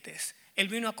creyentes. Él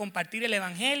vino a compartir el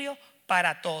evangelio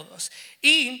para todos.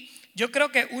 Y yo creo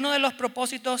que uno de los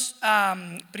propósitos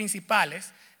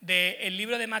principales del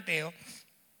libro de Mateo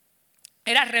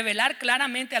era revelar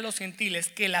claramente a los gentiles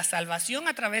que la salvación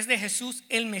a través de Jesús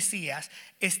el Mesías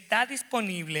está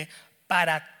disponible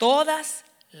para todas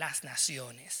las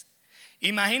naciones.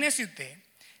 Imagínese usted,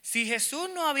 si Jesús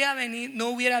no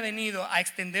hubiera venido a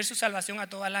extender su salvación a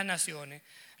todas las naciones,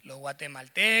 los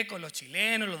guatemaltecos, los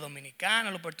chilenos, los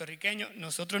dominicanos, los puertorriqueños,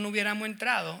 nosotros no hubiéramos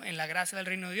entrado en la gracia del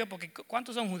reino de Dios, porque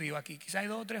 ¿cuántos son judíos aquí? Quizás hay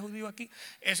 2 o 3 judíos aquí.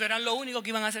 Esos eran los únicos que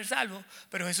iban a ser salvos,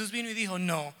 pero Jesús vino y dijo,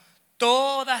 no,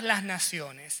 todas las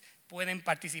naciones pueden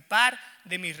participar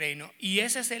de mi reino. Y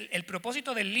ese es el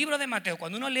propósito del libro de Mateo.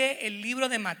 Cuando uno lee el libro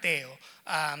de Mateo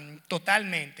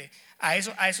totalmente, a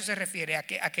eso se refiere, a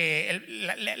que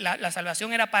la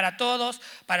salvación era para todos,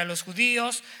 para los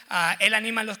judíos. Él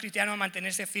anima a los cristianos a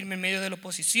mantenerse firmes en medio de la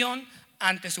oposición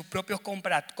ante sus propios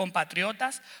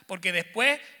compatriotas, porque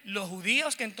después los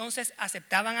judíos que entonces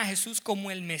aceptaban a Jesús como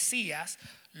el Mesías,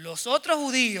 los otros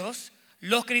judíos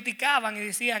los criticaban y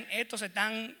decían, estos se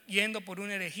están yendo por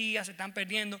una herejía, se están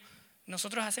perdiendo.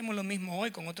 Nosotros hacemos lo mismo hoy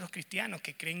con otros cristianos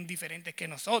que creen diferentes que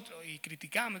nosotros y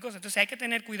criticamos y cosas. Entonces hay que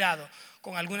tener cuidado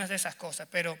con algunas de esas cosas,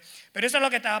 pero eso es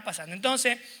lo que estaba pasando.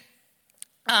 Entonces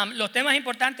los temas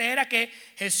importantes era que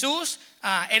Jesús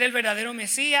era el verdadero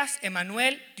Mesías,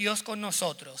 Emmanuel, Dios con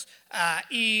nosotros.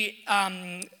 Y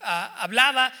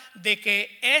hablaba de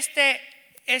que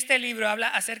este libro habla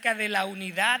acerca de la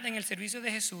unidad en el servicio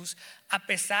de Jesús a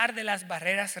pesar de las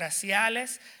barreras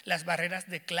raciales, las barreras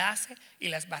de clase y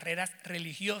las barreras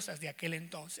religiosas de aquel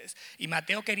entonces. Y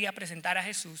Mateo quería presentar a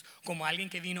Jesús como alguien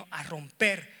que vino a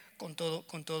romper con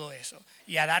todo eso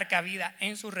y a dar cabida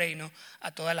en su reino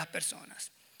a todas las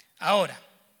personas. Ahora,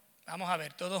 vamos a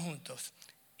ver todos juntos.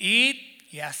 Id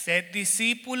y haced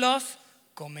discípulos,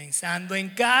 comenzando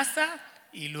en casa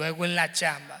y luego en la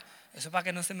chamba. Eso para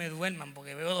que no se me duerman,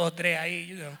 porque veo 2 o 3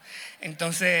 ahí.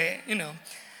 Entonces,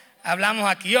 hablamos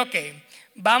aquí. Ok,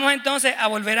 vamos entonces a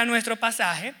volver a nuestro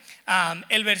pasaje.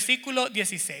 El versículo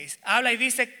 16 habla y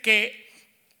dice que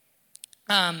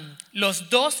los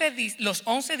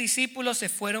 11 discípulos se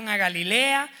fueron a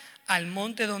Galilea, al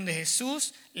monte donde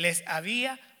Jesús les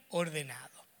había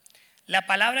ordenado. La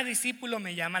palabra discípulo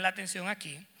me llama la atención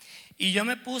aquí, y yo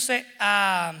me puse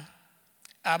a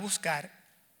buscar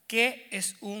qué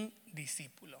es un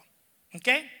discípulo. ¿Ok?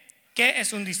 ¿Qué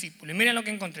es un discípulo? Y miren lo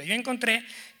que encontré. Yo encontré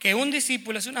que un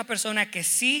discípulo es una persona que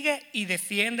sigue y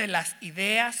defiende las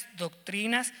ideas,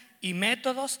 doctrinas y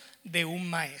métodos de un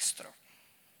maestro.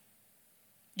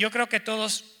 Yo creo que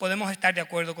todos podemos estar de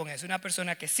acuerdo con eso. Una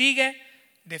persona que sigue,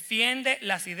 defiende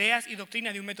las ideas y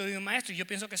doctrinas de un método de un maestro. Y yo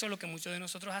pienso que eso es lo que muchos de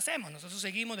nosotros hacemos. Nosotros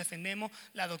seguimos, defendemos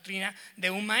la doctrina de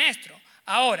un maestro.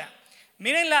 Ahora,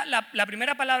 miren la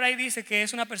primera palabra ahí dice que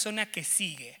es una persona que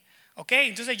sigue. ¿Ok?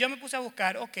 Entonces yo me puse a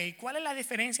buscar, ¿cuál es la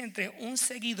diferencia entre un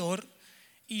seguidor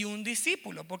y un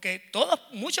discípulo? Porque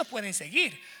muchos pueden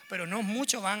seguir, pero no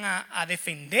muchos van a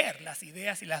defender las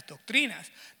ideas y las doctrinas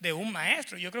de un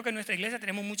maestro. Yo creo que en nuestra iglesia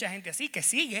tenemos mucha gente así que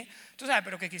sigue, tú sabes,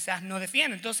 pero que quizás no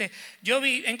defiende. Entonces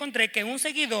encontré que un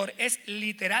seguidor es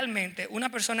literalmente una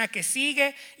persona que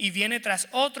sigue y viene tras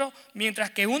otro,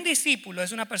 mientras que un discípulo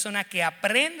es una persona que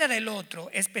aprende del otro,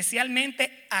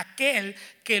 especialmente aquel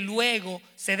que luego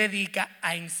se dedica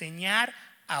a enseñar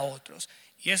a otros.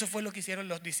 Y eso fue lo que hicieron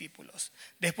los discípulos.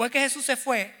 Después que Jesús se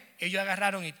fue, ellos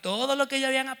agarraron y todo lo que ellos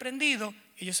habían aprendido,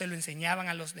 ellos se lo enseñaban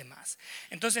a los demás.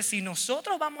 Entonces, si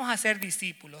nosotros vamos a ser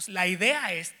discípulos, la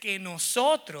idea es que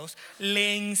nosotros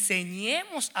le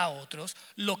enseñemos a otros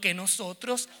lo que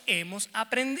nosotros hemos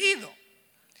aprendido.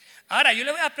 Ahora, yo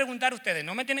le voy a preguntar a ustedes,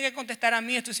 no me tienen que contestar a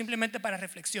mí, esto es simplemente para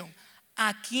reflexión.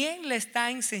 ¿A quién le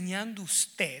está enseñando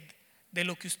usted de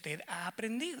lo que usted ha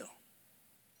aprendido?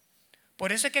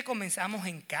 Por eso es que comenzamos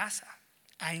en casa,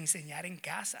 a enseñar en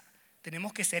casa.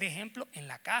 Tenemos que ser ejemplo en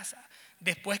la casa.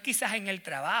 Después quizás en el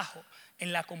trabajo,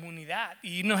 en la comunidad,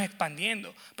 y irnos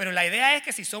expandiendo. Pero la idea es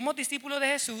que si somos discípulos de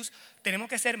Jesús, tenemos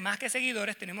que ser más que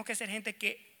seguidores, tenemos que ser gente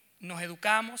que nos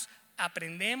educamos,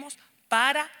 aprendemos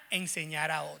para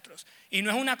enseñar a otros. Y no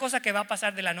es una cosa que va a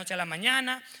pasar de la noche a la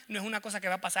mañana, no es una cosa que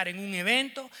va a pasar en un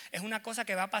evento, es una cosa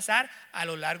que va a pasar a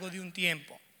lo largo de un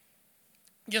tiempo.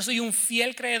 Yo soy un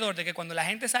fiel creedor de que cuando la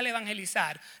gente sale a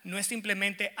evangelizar, no es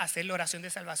simplemente hacer la oración de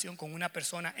salvación con una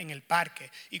persona en el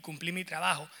parque y cumplir mi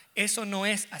trabajo. Eso no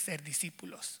es hacer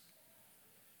discípulos.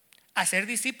 Hacer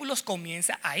discípulos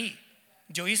comienza ahí.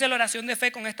 Yo hice la oración de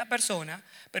fe con esta persona,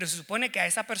 pero se supone que a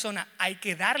esa persona hay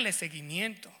que darle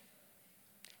seguimiento.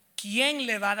 ¿Quién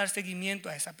le va a dar seguimiento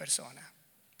a esa persona?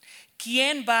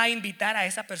 ¿Quién va a invitar a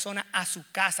esa persona a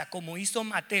su casa como hizo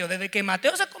Mateo? Desde que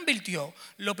Mateo se convirtió,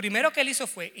 lo primero que él hizo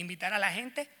fue invitar a la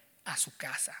gente a su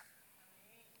casa.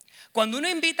 Cuando uno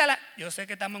invita yo sé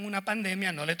que estamos en una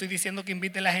pandemia, no le estoy diciendo que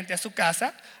invite a la gente a su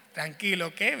casa,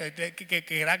 tranquilo, que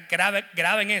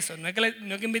graben eso, no es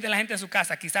que invite a la gente a su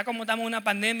casa, quizá como estamos en una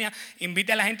pandemia,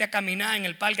 invite a la gente a caminar en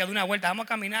el parque, a dar una vuelta, vamos a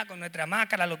caminar con nuestra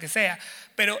máscara, lo que sea,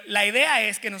 pero la idea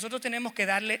es que nosotros tenemos que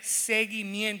darle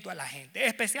seguimiento a la gente,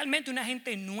 especialmente una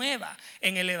gente nueva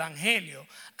en el evangelio,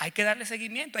 hay que darle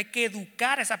seguimiento, hay que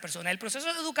educar a esa persona. El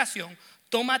proceso de educación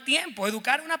toma tiempo.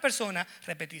 Educar a una persona,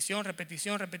 repetición,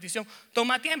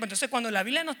 toma tiempo. Entonces, cuando la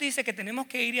Biblia nos dice que tenemos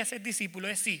que ir y hacer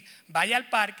discípulos, es sí, vaya al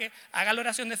parque, haga la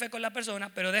oración de fe con la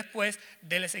persona, pero después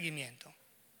dele seguimiento.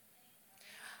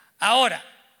 Ahora,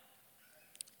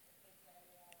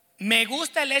 me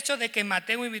gusta el hecho de que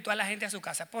Mateo invitó a la gente a su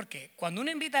casa. ¿Por qué? Cuando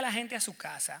uno invita a la gente a su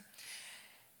casa,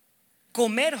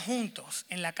 comer juntos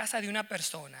en la casa de una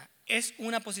persona es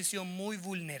una posición muy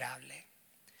vulnerable.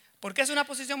 ¿Por qué es una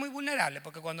posición muy vulnerable?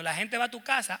 Porque cuando la gente va a tu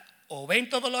casa, o ven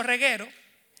todos los regueros,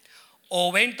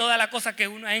 o ven todas las cosas que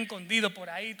uno ha escondido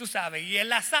por ahí, tú sabes, y en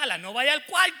la sala, no vaya al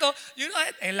cuarto,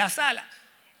 en la sala.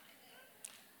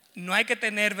 No hay que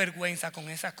tener vergüenza con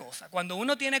esas cosas. Cuando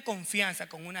uno tiene confianza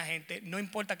con una gente, no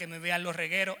importa que me vean los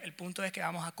regueros, el punto es que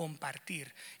vamos a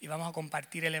compartir, y vamos a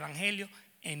compartir el evangelio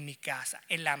en mi casa,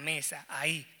 en la mesa,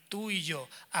 ahí, tú y yo,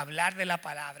 hablar de la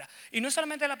palabra. Y no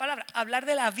solamente de la palabra, hablar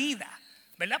de la vida,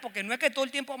 ¿verdad? Porque no es que todo el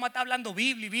tiempo vamos a estar hablando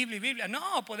Biblia.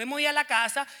 No, podemos ir a la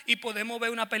casa y podemos ver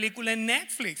una película en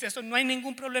Netflix. Eso no hay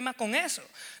ningún problema con eso.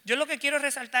 Yo lo que quiero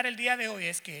resaltar el día de hoy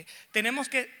es que tenemos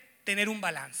que tener un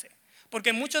balance.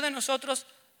 Porque muchos de nosotros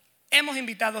hemos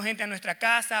invitado gente a nuestra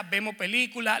casa, vemos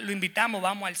películas, lo invitamos,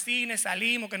 vamos al cine,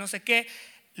 salimos, que no sé qué.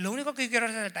 Lo único que quiero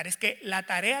resaltar es que la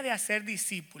tarea de hacer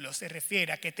discípulos se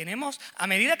refiere a que tenemos, a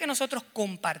medida que nosotros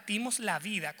compartimos la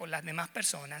vida con las demás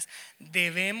personas,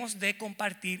 debemos de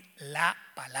compartir la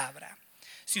palabra.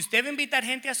 Si usted va a invitar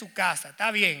gente a su casa, está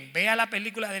bien, vea la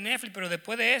película de Netflix, pero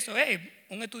después de eso,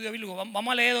 un estudio bíblico, vamos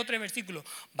a leer 2 o 3 versículos,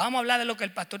 vamos a hablar de lo que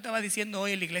el pastor estaba diciendo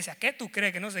hoy en la iglesia. ¿Qué tú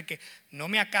crees? Que no sé qué, no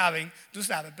me acaben, tú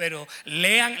sabes, pero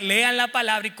lean la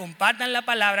palabra y compartan la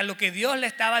palabra, lo que Dios le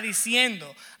estaba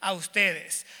diciendo a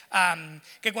ustedes.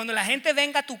 Que cuando la gente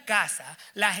venga a tu casa,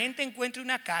 la gente encuentre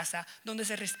una casa donde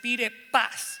se respire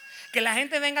paz. Que la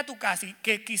gente venga a tu casa y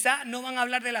que quizá no van a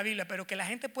hablar de la Biblia, pero que la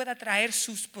gente pueda traer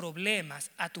sus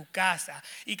problemas a tu casa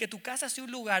y que tu casa sea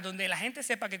un lugar donde la gente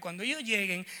sepa que cuando ellos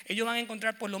lleguen, ellos van a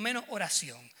encontrar por lo menos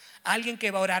oración. Alguien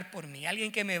que va a orar por mí,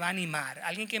 alguien que me va a animar,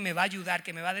 alguien que me va a ayudar,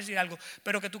 que me va a decir algo,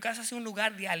 pero que tu casa sea un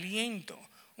lugar de aliento,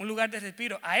 un lugar de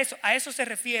respiro. A eso se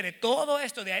refiere. Todo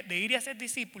esto de ir y hacer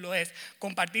discípulos es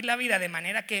compartir la vida de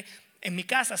manera que en mi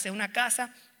casa sea una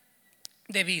casa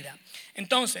de vida.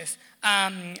 Entonces,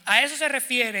 a eso se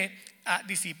refiere a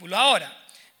discípulo. Ahora,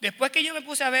 después que yo me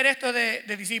puse a ver esto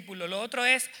de discípulo, lo otro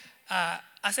es,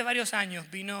 hace varios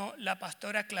años vino la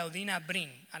pastora Claudina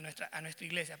Brin a nuestra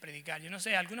iglesia a predicar. Yo no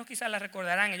sé, algunos quizás la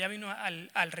recordarán, ella vino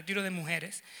al retiro de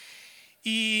mujeres.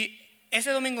 Y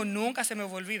ese domingo nunca se me va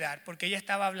a olvidar porque ella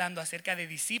estaba hablando acerca de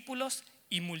discípulos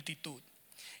y multitud.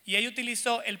 Y ella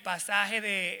utilizó el pasaje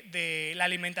de la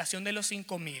alimentación de los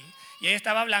 5,000. Y ella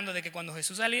estaba hablando de que cuando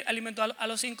Jesús alimentó a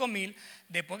los 5,000,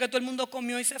 después que todo el mundo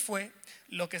comió y se fue,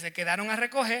 los que se quedaron a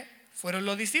recoger fueron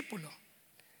los discípulos.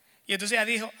 Y entonces ella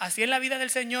dijo, así en la vida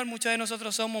del Señor muchos de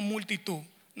nosotros somos multitud.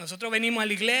 Nosotros venimos a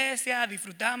la iglesia,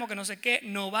 disfrutamos, que no sé qué,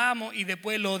 nos vamos y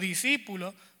después los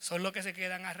discípulos son los que se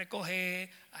quedan a recoger,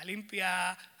 a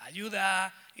limpiar, a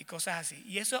ayudar y cosas así.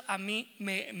 Y eso a mí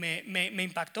me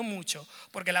impactó mucho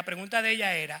porque la pregunta de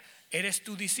ella era, ¿eres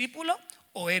tu discípulo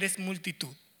o eres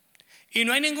multitud? Y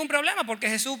no hay ningún problema porque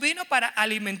Jesús vino para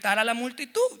alimentar a la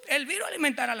multitud. Él vino a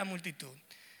alimentar a la multitud.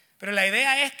 Pero la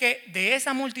idea es que de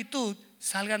esa multitud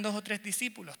salgan 2 o 3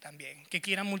 discípulos también, que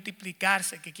quieran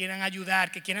multiplicarse, que quieran ayudar,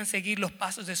 que quieran seguir los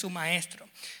pasos de su maestro.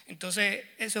 Entonces,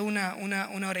 eso es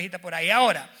una orejita por ahí.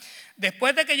 Ahora,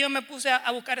 después de que yo me puse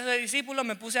a buscar esos discípulos,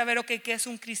 me puse a ver, ¿qué es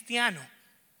un cristiano?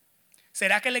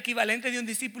 ¿Será que el equivalente de un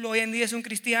discípulo hoy en día es un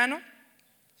cristiano?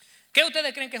 ¿Qué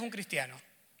ustedes creen que es un cristiano?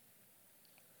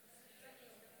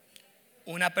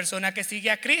 Una persona que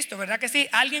sigue a Cristo, ¿verdad que sí?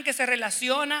 Alguien que se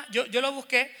relaciona, yo lo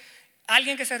busqué,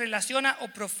 alguien que se relaciona o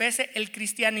profese el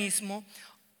cristianismo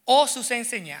o sus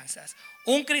enseñanzas.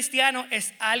 Un cristiano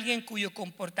es alguien cuyo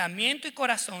comportamiento y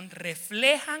corazón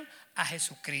reflejan a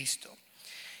Jesucristo.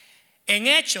 En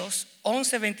Hechos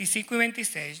 11, 25 y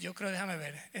 26, yo creo, déjame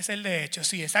ver, es el de Hechos,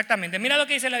 sí, exactamente. Mira lo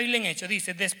que dice la Biblia en Hechos,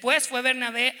 dice, después fue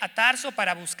Bernabé a Tarso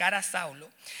para buscar a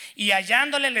Saulo y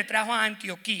hallándole le trajo a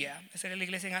Antioquía, esa era la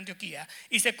iglesia en Antioquía,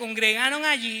 y se congregaron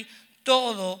allí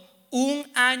todos un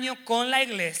año con la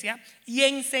iglesia y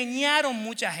enseñaron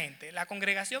mucha gente. La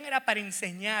congregación era para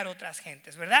enseñar a otras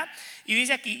gentes, ¿verdad? Y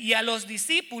dice aquí, y a los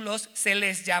discípulos se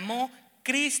les llamó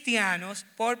cristianos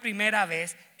por primera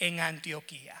vez en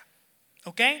Antioquía.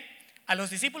 ¿Ok? A los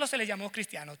discípulos se les llamó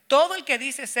cristianos. Todo el que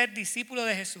dice ser discípulo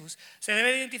de Jesús se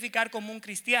debe identificar como un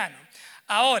cristiano.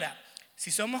 Ahora,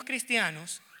 si somos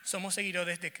cristianos, somos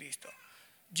seguidores de Cristo.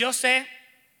 Yo sé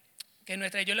que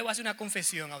yo le voy a hacer una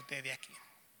confesión a ustedes de aquí.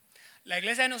 La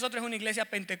iglesia de nosotros es una iglesia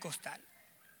pentecostal.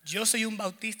 Yo soy un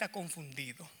bautista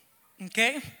confundido.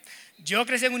 ¿Okay? Yo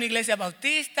crecí en una iglesia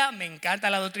bautista, me encanta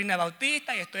la doctrina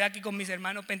bautista y estoy aquí con mis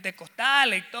hermanos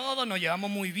pentecostales y todo, nos llevamos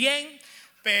muy bien,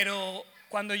 pero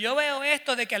cuando yo veo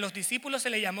esto de que a los discípulos se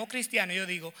les llamó cristianos, yo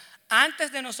digo,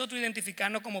 antes de nosotros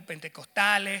identificarnos como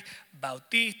pentecostales,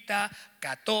 bautistas,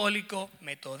 católicos,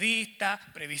 metodistas,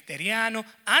 presbiterianos,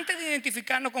 antes de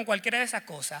identificarnos con cualquiera de esas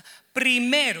cosas,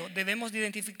 primero debemos de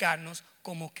identificarnos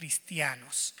como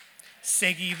cristianos,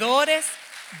 seguidores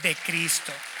de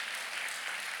Cristo.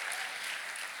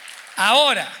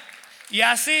 Ahora, y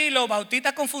así los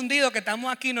bautistas confundidos que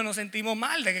estamos aquí no nos sentimos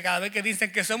mal de que cada vez que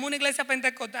dicen que somos una iglesia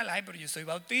pentecostal, ay, pero yo soy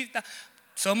bautista,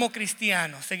 somos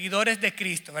cristianos, seguidores de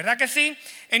Cristo, ¿verdad que sí?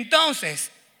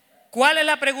 Entonces, ¿cuál es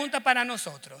la pregunta para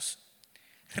nosotros?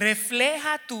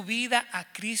 ¿Refleja tu vida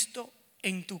a Cristo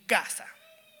en tu casa?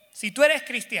 Si tú eres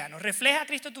cristiano, ¿refleja a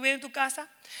Cristo tu vida en tu casa?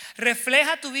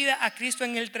 ¿Refleja tu vida a Cristo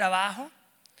en el trabajo?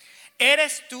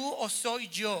 ¿Eres tú o soy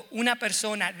yo una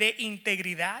persona de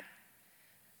integridad?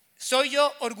 ¿Soy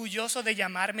yo orgulloso de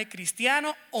llamarme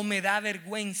cristiano o me da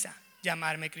vergüenza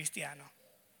llamarme cristiano?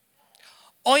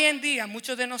 Hoy en día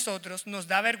muchos de nosotros nos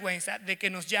da vergüenza de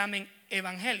que nos llamen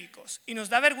evangélicos. Y nos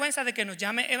da vergüenza de que nos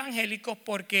llamen evangélicos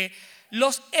porque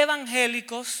los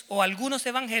evangélicos o algunos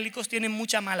evangélicos tienen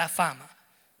mucha mala fama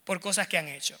por cosas que han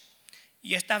hecho.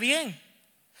 Y está bien,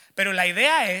 pero la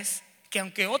idea es que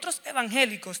aunque otros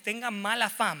evangélicos tengan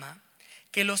mala fama,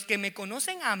 que los que me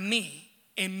conocen a mí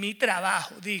en mi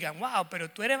trabajo digan, wow,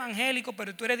 pero tú eres evangélico,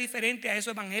 pero tú eres diferente a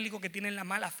esos evangélicos que tienen la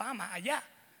mala fama allá.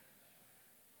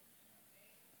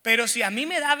 Pero si a mí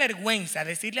me da vergüenza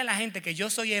decirle a la gente que yo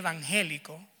soy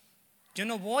evangélico, yo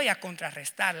no voy a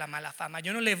contrarrestar la mala fama,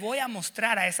 yo no le voy a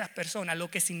mostrar a esas personas lo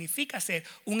que significa ser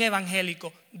un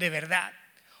evangélico de verdad,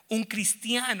 un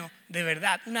cristiano de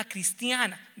verdad, una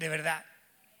cristiana de verdad.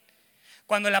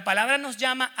 Cuando la palabra nos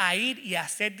llama a ir y a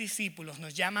ser discípulos,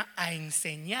 nos llama a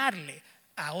enseñarle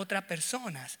a otras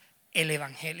personas el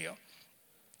evangelio.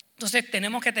 Entonces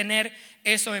tenemos que tener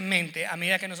eso en mente a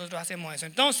medida que nosotros hacemos eso.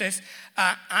 Entonces,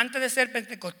 antes de ser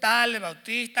pentecostal,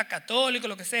 bautista, católico,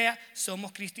 lo que sea,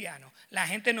 somos cristianos. La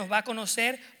gente nos va a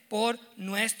conocer por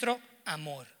nuestro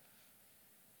amor.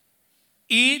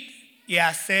 Id y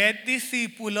hacer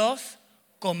discípulos,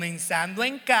 comenzando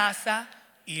en casa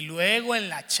y luego en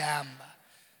la chamba.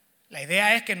 La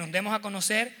idea es que nos demos a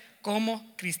conocer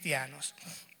como cristianos.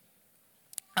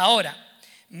 Ahora,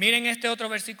 miren este otro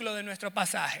versículo de nuestro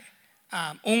pasaje.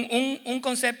 Un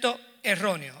concepto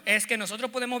erróneo es que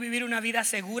nosotros podemos vivir una vida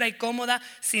segura y cómoda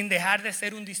sin dejar de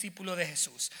ser un discípulo de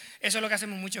Jesús. Eso es lo que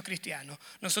hacemos muchos cristianos.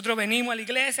 Nosotros venimos a la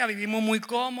iglesia, vivimos muy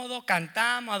cómodos,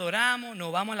 cantamos, adoramos,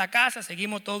 nos vamos a la casa,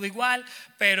 seguimos todo igual,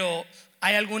 pero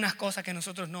hay algunas cosas que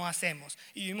nosotros no hacemos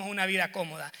y vivimos una vida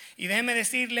cómoda. Y déjenme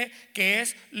decirle que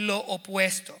es lo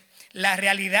opuesto. La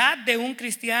realidad de un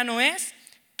cristiano es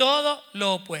todo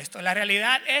lo opuesto. La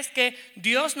realidad es que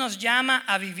Dios nos llama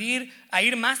a vivir, a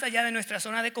ir más allá de nuestra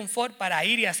zona de confort para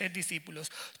ir y hacer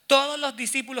discípulos. Todos los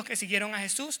discípulos que siguieron a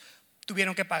Jesús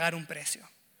tuvieron que pagar un precio,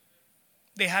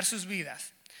 dejar sus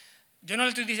vidas. Yo no le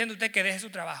estoy diciendo a usted que deje su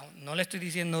trabajo, no le estoy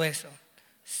diciendo eso.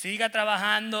 Siga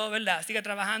trabajando, ¿verdad? Siga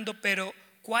trabajando, pero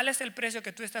 ¿cuál es el precio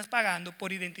que tú estás pagando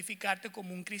por identificarte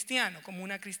como un cristiano, como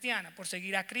una cristiana, por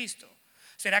seguir a Cristo?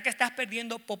 ¿Será que estás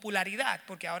perdiendo popularidad?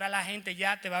 Porque ahora la gente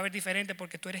ya te va a ver diferente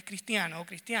porque tú eres cristiano o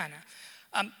cristiana.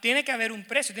 Tiene que haber un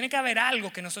precio, tiene que haber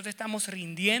algo que nosotros estamos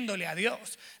rindiéndole a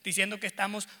Dios, diciendo que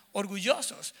estamos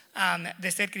orgullosos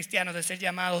de ser cristianos, de ser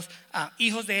llamados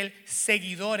hijos de Él,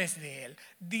 seguidores de Él,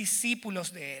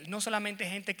 discípulos de Él. No solamente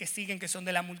gente que siguen, que son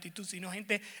de la multitud, sino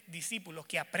gente discípulos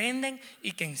que aprenden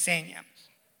y que enseñan.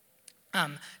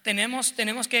 Tenemos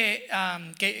que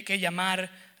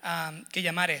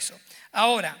llamar eso.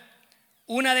 Ahora,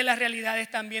 una de las realidades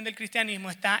también del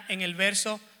cristianismo está en el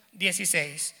verso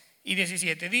 16 y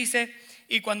 17. Dice,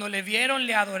 y cuando le vieron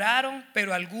le adoraron,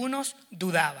 pero algunos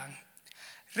dudaban.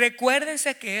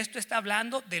 Recuérdense que esto está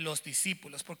hablando de los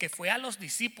discípulos, porque fue a los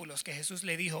discípulos que Jesús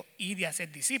le dijo ir y hacer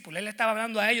discípulos. Él estaba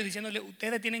hablando a ellos diciéndole,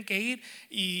 ustedes tienen que ir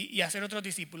y hacer otros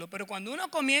discípulos. Pero cuando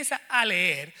uno comienza a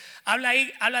leer,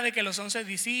 habla de que los 11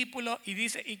 discípulos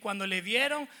y cuando le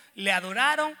vieron, le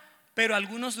adoraron, pero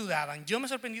algunos dudaban. Yo me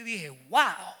sorprendí y dije,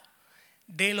 wow,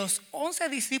 de los 11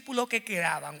 discípulos que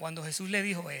quedaban cuando Jesús le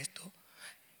dijo esto,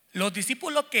 los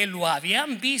discípulos que lo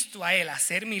habían visto a él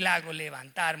hacer milagros,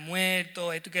 levantar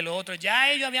muertos, esto y que lo otro,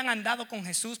 ya ellos habían andado con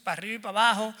Jesús para arriba y para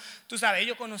abajo. Tú sabes,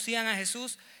 ellos conocían a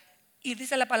Jesús y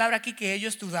dice la palabra aquí que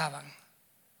ellos dudaban.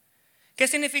 ¿Qué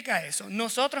significa eso?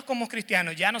 Nosotros como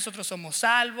cristianos, ya nosotros somos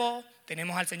salvos,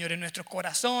 tenemos al Señor en nuestros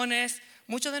corazones.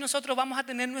 Muchos de nosotros vamos a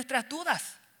tener nuestras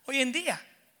dudas hoy en día.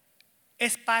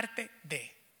 Es parte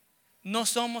de. No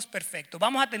somos perfectos.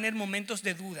 Vamos a tener momentos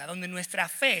de duda donde nuestra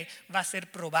fe va a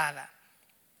ser probada.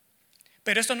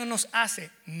 Pero eso no nos hace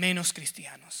menos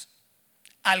cristianos.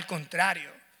 Al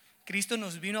contrario, Cristo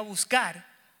nos vino a buscar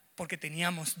porque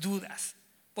teníamos dudas,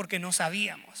 porque no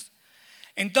sabíamos.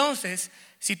 Entonces,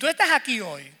 si tú estás aquí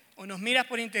hoy o nos miras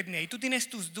por internet y tú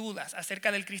tienes tus dudas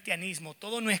acerca del cristianismo,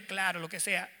 todo no es claro, lo que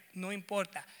sea, no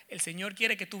importa. El Señor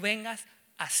quiere que tú vengas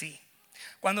así.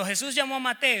 Cuando Jesús llamó a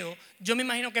Mateo, yo me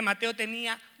imagino que Mateo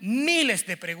tenía miles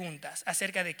de preguntas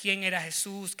acerca de quién era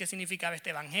Jesús, qué significaba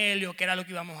este evangelio, qué era lo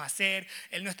que íbamos a hacer.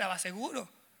 Él no estaba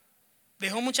seguro.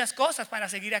 Dejó muchas cosas para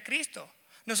seguir a Cristo.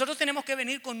 Nosotros tenemos que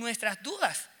venir con nuestras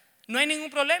dudas. No hay ningún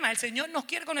problema. El Señor nos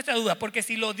quiere con nuestras dudas, porque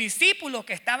si los discípulos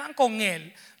que estaban con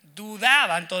Él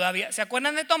dudaban todavía. ¿Se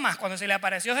acuerdan de Tomás cuando se le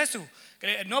apareció Jesús?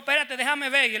 No, espérate,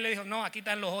 déjame ver. Y Él le dijo, no, aquí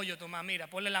están los hoyos, Tomás, mira,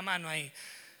 ponle la mano ahí.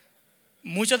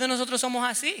 Muchos de nosotros somos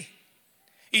así.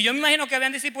 Y yo me imagino que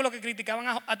habían discípulos que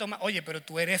criticaban a Tomás. Oye, pero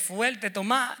tú eres fuerte,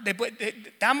 Tomás.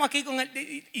 Estamos aquí con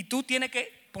él y tú tienes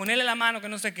que ponerle la mano, que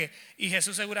no sé qué. Y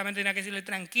Jesús seguramente tenía que decirle,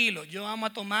 tranquilo, yo amo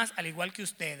a Tomás al igual que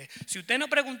ustedes. Si usted no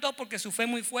preguntó porque su fe es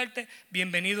muy fuerte,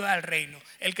 bienvenido al reino.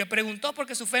 El que preguntó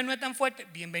porque su fe no es tan fuerte,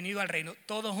 bienvenido al reino.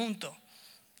 Todos juntos,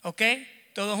 ¿ok?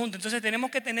 Todos juntos. Entonces tenemos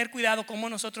que tener cuidado cómo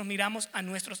nosotros miramos a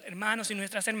nuestros hermanos y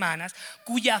nuestras hermanas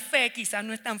cuya fe quizás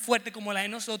no es tan fuerte como la de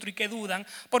nosotros y que dudan,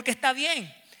 porque está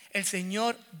bien, el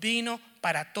Señor vino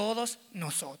para todos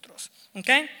nosotros, ¿ok?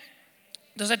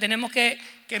 Entonces tenemos que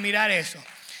mirar eso.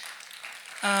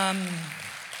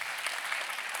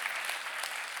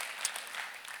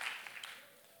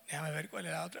 Déjame ver cuál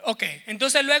es la otra. Ok,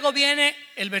 entonces luego viene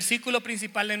el versículo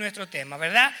principal de nuestro tema,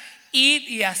 ¿verdad? Ir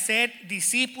y hacer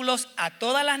discípulos a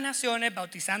todas las naciones,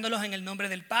 bautizándolos en el nombre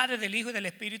del Padre, del Hijo y del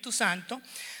Espíritu Santo,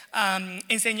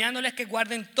 enseñándoles que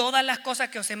guarden todas las cosas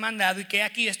que os he mandado y que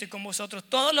aquí estoy con vosotros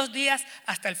todos los días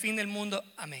hasta el fin del mundo.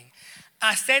 Amén.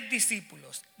 Hacer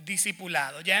discípulos,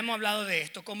 discipulados. Ya hemos hablado de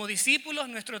esto. Como discípulos,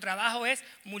 nuestro trabajo es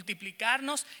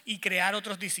multiplicarnos y crear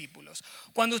otros discípulos.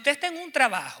 Cuando usted está en un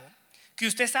trabajo, que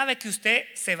usted sabe que usted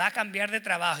se va a cambiar de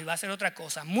trabajo y va a hacer otra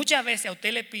cosa, muchas veces a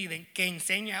usted le piden que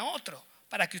enseñe a otro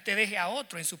para que usted deje a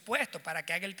otro en su puesto, para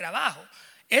que haga el trabajo.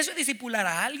 ¿Eso es discipular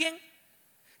a alguien?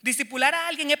 Discipular a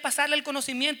alguien es pasarle el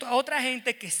conocimiento a otra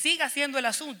gente que siga haciendo el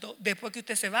asunto después que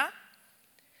usted se va.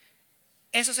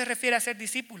 Eso se refiere a ser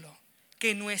discípulo.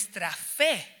 Que nuestra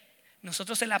fe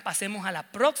nosotros se la pasemos a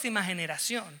la próxima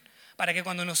generación para que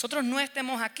cuando nosotros no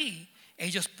estemos aquí,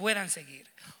 ellos puedan seguir.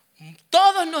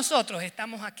 Todos nosotros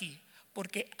estamos aquí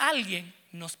porque alguien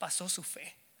nos pasó su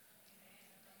fe.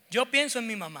 Yo pienso en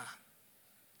mi mamá.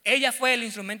 Ella fue el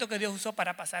instrumento que Dios usó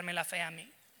para pasarme la fe a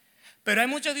mí. Pero hay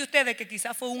muchos de ustedes que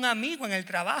quizás fue un amigo en el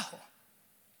trabajo,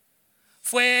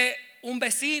 fue un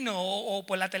vecino o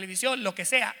por la televisión, lo que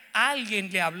sea.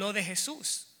 Alguien le habló de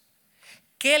Jesús.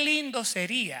 Qué lindo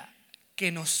sería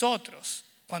que nosotros,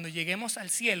 cuando lleguemos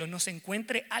al cielo, nos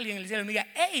encuentre alguien en el cielo y me diga,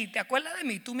 hey, ¿te acuerdas de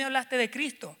mí? Tú me hablaste de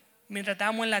Cristo mientras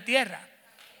estábamos en la tierra.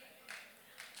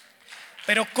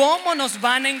 Pero ¿cómo nos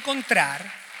van a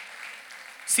encontrar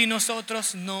si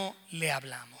nosotros no le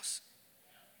hablamos?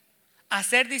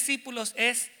 Hacer discípulos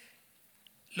es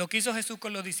lo que hizo Jesús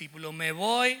con los discípulos. Me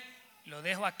voy, lo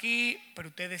dejo aquí, pero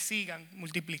ustedes sigan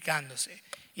multiplicándose.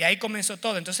 Y ahí comenzó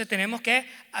todo. Entonces tenemos que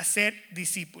hacer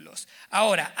discípulos.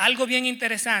 Ahora, algo bien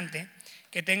interesante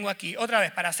que tengo aquí. Otra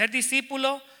vez, para ser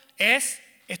discípulo es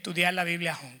estudiar la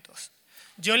Biblia juntos.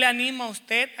 Yo le animo a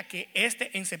usted a que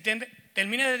en septiembre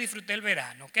termine de disfrutar el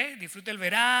verano, ¿ok? Disfrute el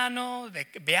verano, de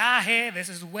viaje, de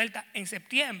su vuelta. En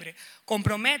septiembre,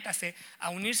 comprométase a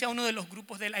unirse a uno de los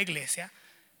grupos de la iglesia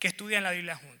que estudian la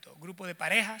Biblia juntos. Grupo de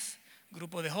parejas,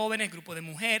 grupo de jóvenes, grupo de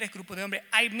mujeres, grupo de hombres.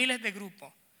 Hay miles de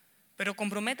grupos. pero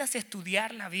comprométase a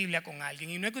estudiar la Biblia con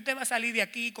alguien. Y no es que usted va a salir de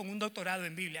aquí con un doctorado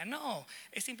en Biblia, no,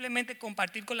 es simplemente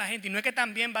compartir con la gente. Y no es que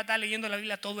también va a estar leyendo la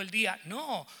Biblia todo el día,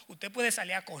 no, usted puede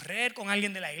salir a correr con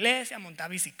alguien de la iglesia, a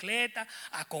montar bicicleta,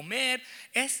 a comer.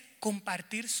 Es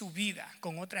compartir su vida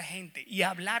con otra gente y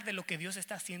hablar de lo que Dios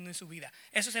está haciendo en su vida.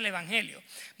 Eso es el evangelio.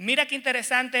 Mira qué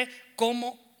interesante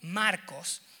cómo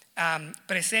Marcos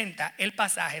presenta el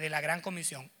pasaje de la Gran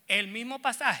Comisión. El mismo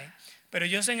pasaje, pero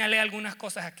yo señalé algunas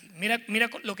cosas aquí. Mira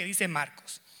lo que dice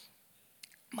Marcos.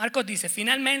 Marcos dice: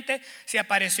 finalmente se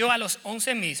apareció a los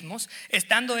 11 mismos,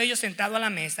 estando ellos sentados a la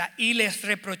mesa, y les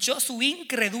reprochó su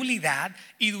incredulidad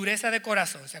y dureza de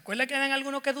corazón. ¿Se acuerdan que eran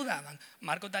algunos que dudaban?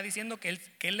 Marcos está diciendo que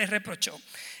él les reprochó.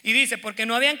 Y dice: porque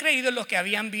no habían creído en los que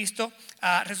habían visto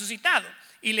resucitado.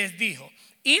 Y les dijo: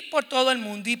 id por todo el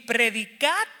mundo y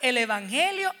predicad el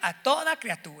evangelio a toda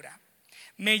criatura.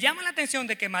 Me llama la atención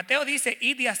de que Mateo dice: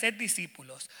 id y hacer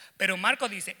discípulos, pero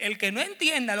Marcos dice: el que no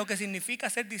entienda lo que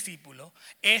significa ser discípulo,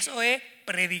 eso es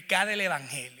predicar el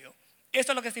evangelio.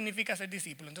 Eso es lo que significa ser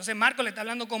discípulo. Entonces Marcos le está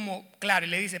hablando como claro y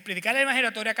le dice: predicar el evangelio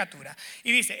a toda criatura.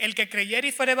 Y dice: el que creyere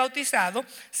y fuere bautizado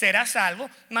será salvo,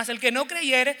 mas el que no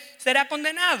creyere será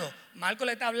condenado. Marcos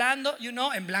le está hablando,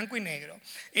 en blanco y negro.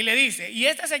 Y le dice: y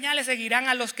estas señales seguirán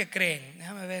a los que creen.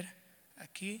 Déjame ver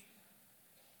aquí.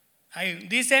 Ahí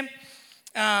dice,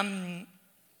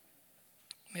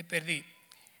 me perdí.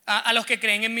 A los que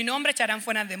creen en mi nombre echarán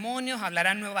fuera demonios,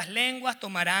 hablarán nuevas lenguas,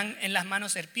 tomarán en las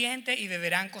manos serpientes y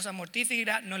beberán cosas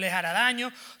mortíferas, no les hará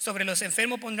daño. Sobre los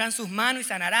enfermos pondrán sus manos y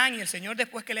sanarán. Y el Señor,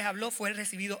 después que les habló, fue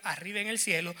recibido arriba en el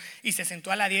cielo y se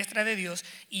sentó a la diestra de Dios.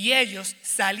 Y ellos,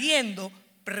 saliendo,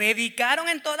 predicaron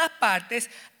en todas partes,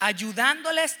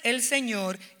 ayudándoles el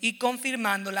Señor y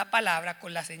confirmando la palabra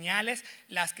con las señales,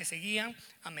 las que seguían.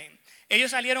 Amén.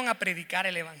 Ellos salieron a predicar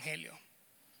el evangelio.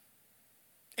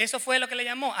 Eso fue lo que le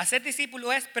llamó. Hacer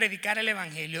discípulo es predicar el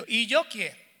evangelio. Y yo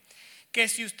quiero que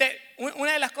si usted,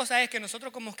 una de las cosas es que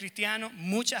nosotros como cristianos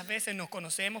muchas veces nos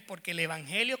conocemos porque el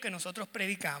evangelio que nosotros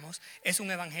predicamos es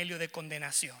un evangelio de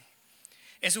condenación.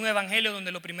 Es un evangelio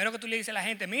donde lo primero que tú le dices a la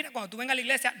gente: mira, cuando tú vengas a la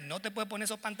iglesia no te puedes poner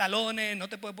esos pantalones, no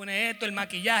te puedes poner esto, el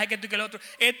maquillaje, que esto y que lo otro.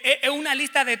 Es una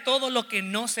lista de todo lo que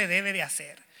no se debe de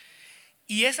hacer.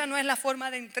 Y esa no es la forma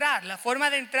de entrar. La forma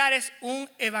de entrar es un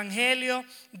evangelio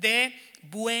de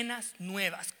buenas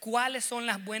nuevas. ¿Cuáles son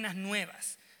las buenas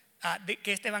nuevas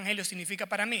que este evangelio significa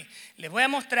para mí? Les voy a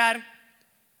mostrar.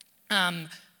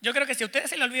 Yo creo que si a ustedes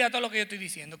se les olvida todo lo que yo estoy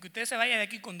diciendo, que ustedes se vayan de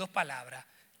aquí con dos palabras: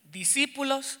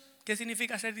 discípulos. ¿Qué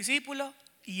significa ser discípulo?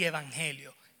 Y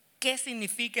evangelio. ¿Qué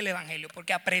significa el evangelio?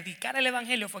 Porque a predicar el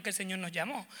evangelio fue que el Señor nos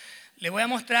llamó. Les voy a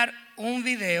mostrar un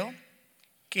video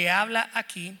que habla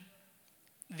aquí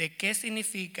de qué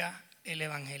significa el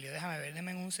evangelio. Déjame ver,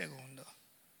 denme un segundo.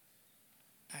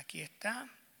 Aquí está.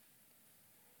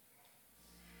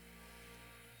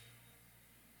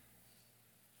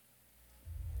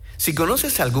 Si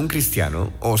conoces a algún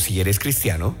cristiano, o si eres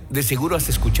cristiano, de seguro has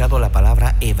escuchado la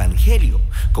palabra evangelio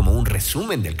como un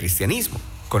resumen del cristianismo,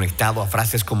 conectado a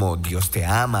frases como Dios te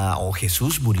ama o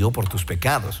Jesús murió por tus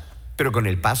pecados. Pero con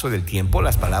el paso del tiempo,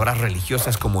 las palabras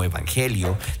religiosas como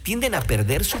evangelio tienden a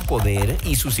perder su poder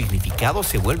y su significado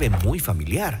se vuelve muy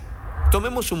familiar.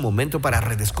 Tomemos un momento para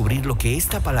redescubrir lo que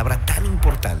esta palabra tan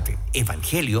importante,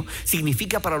 evangelio,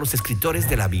 significa para los escritores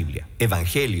de la Biblia.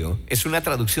 Evangelio es una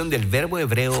traducción del verbo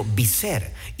hebreo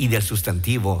biser y del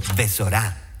sustantivo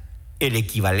besorá. El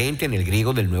equivalente en el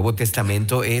griego del Nuevo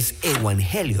Testamento es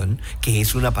evangelion, que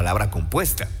es una palabra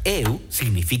compuesta. Eu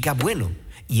significa bueno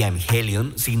y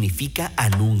angelion significa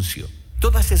anuncio.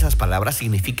 Todas esas palabras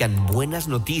significan buenas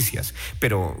noticias,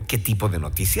 pero ¿qué tipo de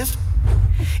noticias?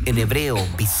 En hebreo,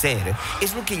 biser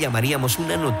es lo que llamaríamos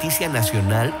una noticia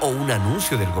nacional o un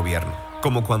anuncio del gobierno.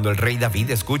 Como cuando el rey David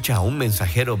escucha a un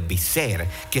mensajero biser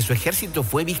que su ejército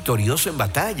fue victorioso en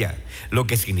batalla, lo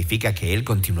que significa que él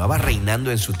continuaba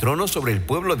reinando en su trono sobre el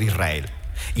pueblo de Israel.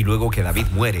 Y luego que David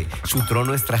muere, su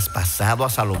trono es traspasado a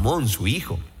Salomón, su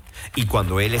hijo. Y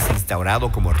cuando él es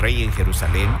instaurado como rey en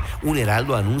Jerusalén, un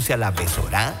heraldo anuncia la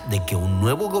besorá de que un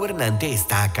nuevo gobernante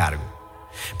está a cargo.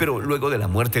 Pero luego de la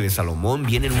muerte de Salomón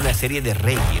vienen una serie de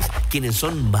reyes quienes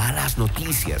son malas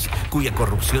noticias, cuya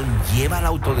corrupción lleva a la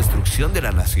autodestrucción de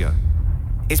la nación.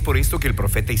 Es por esto que el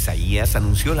profeta Isaías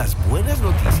anunció las buenas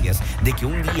noticias de que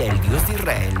un día el Dios de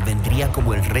Israel vendría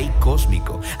como el rey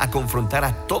cósmico a confrontar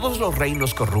a todos los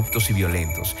reinos corruptos y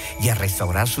violentos y a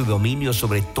restaurar su dominio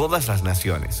sobre todas las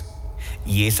naciones.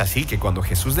 Y es así que cuando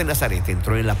Jesús de Nazaret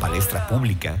entró en la palestra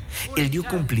pública, él dio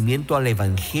cumplimiento al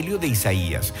evangelio de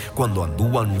Isaías cuando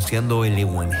anduvo anunciando el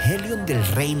evangelio del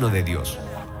reino de Dios.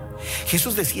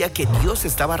 Jesús decía que Dios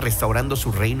estaba restaurando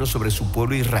su reino sobre su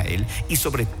pueblo Israel y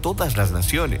sobre todas las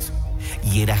naciones.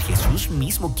 Y era Jesús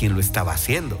mismo quien lo estaba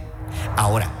haciendo.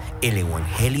 Ahora, el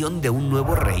Evangelion de un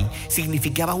nuevo rey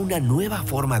significaba una nueva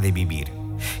forma de vivir.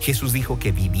 Jesús dijo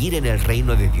que vivir en el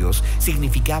reino de Dios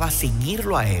significaba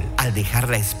seguirlo a Él al dejar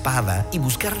la espada y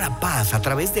buscar la paz a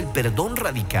través del perdón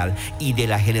radical y de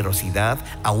la generosidad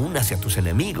aún hacia tus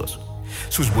enemigos.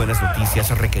 Sus buenas noticias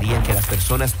requerían que las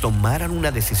personas tomaran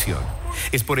una decisión.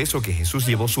 Es por eso que Jesús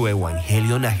llevó su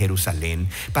Evangelion a Jerusalén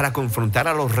para confrontar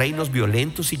a los reinos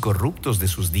violentos y corruptos de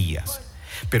sus días.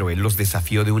 Pero Él los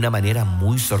desafió de una manera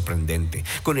muy sorprendente,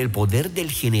 con el poder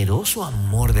del generoso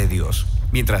amor de Dios.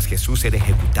 Mientras Jesús era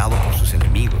ejecutado por sus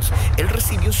enemigos, Él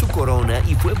recibió su corona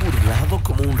y fue burlado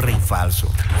como un rey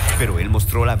falso. Pero Él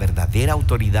mostró la verdadera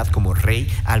autoridad como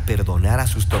rey al perdonar a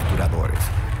sus torturadores.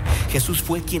 Jesús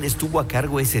fue quien estuvo a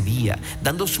cargo ese día,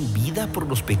 dando su vida por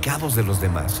los pecados de los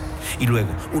demás. Y luego,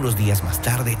 unos días más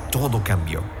tarde, todo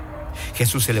cambió.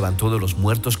 Jesús se levantó de los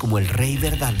muertos como el Rey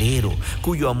verdadero,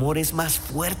 cuyo amor es más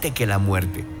fuerte que la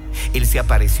muerte. Él se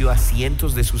apareció a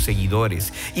cientos de sus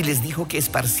seguidores y les dijo que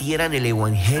esparcieran el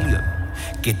Evangelio,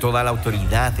 que toda la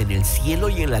autoridad en el cielo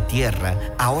y en la tierra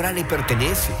ahora le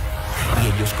pertenece. Y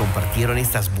ellos compartieron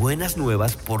estas buenas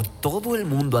nuevas por todo el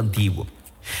mundo antiguo.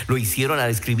 Lo hicieron al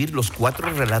escribir los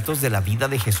 4 relatos de la vida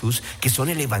de Jesús, que son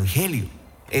el Evangelio.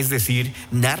 Es decir,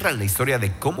 narran la historia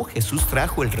de cómo Jesús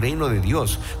trajo el reino de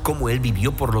Dios, cómo Él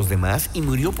vivió por los demás y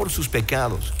murió por sus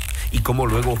pecados, y cómo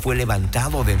luego fue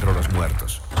levantado de entre los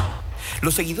muertos.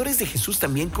 Los seguidores de Jesús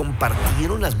también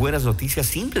compartieron las buenas noticias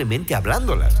simplemente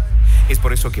hablándolas. Es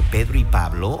por eso que Pedro y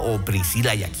Pablo, o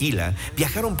Priscila y Aquila,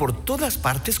 viajaron por todas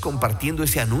partes compartiendo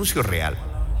ese anuncio real.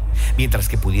 Mientras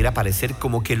que pudiera parecer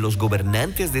como que los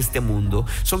gobernantes de este mundo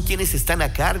son quienes están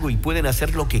a cargo y pueden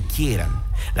hacer lo que quieran,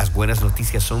 las buenas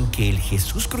noticias son que el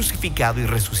Jesús crucificado y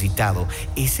resucitado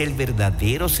es el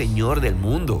verdadero Señor del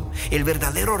mundo, el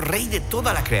verdadero Rey de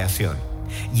toda la creación.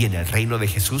 Y en el reino de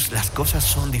Jesús las cosas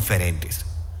son diferentes.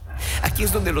 Aquí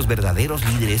es donde los verdaderos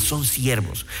líderes son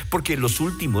siervos, porque los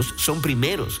últimos son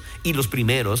primeros y los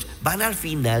primeros van al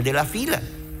final de la fila.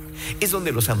 Es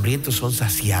donde los hambrientos son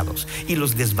saciados y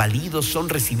los desvalidos son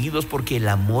recibidos, porque el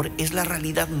amor es la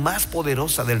realidad más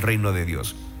poderosa del reino de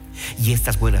Dios. Y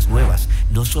estas buenas nuevas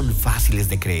no son fáciles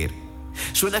de creer.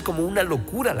 Suena como una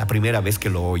locura la primera vez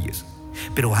que lo oyes.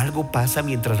 Pero algo pasa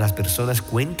mientras las personas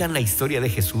cuentan la historia de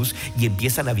Jesús y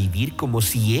empiezan a vivir como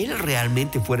si Él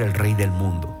realmente fuera el Rey del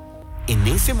mundo. En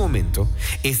ese momento,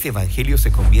 este evangelio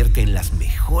se convierte en las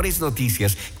mejores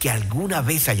noticias que alguna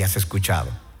vez hayas escuchado.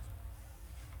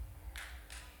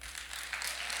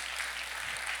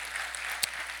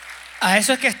 A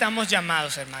eso es que estamos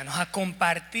llamados, hermanos, a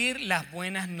compartir las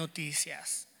buenas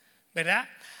noticias, ¿verdad?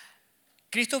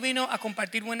 Cristo vino a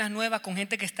compartir buenas nuevas con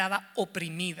gente que estaba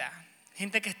oprimida,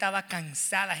 gente que estaba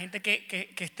cansada, gente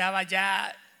que estaba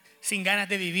ya sin ganas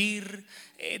de vivir,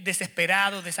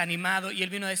 desesperado, desanimado. Y Él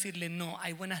vino a decirle: no,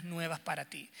 hay buenas nuevas para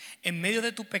ti. En medio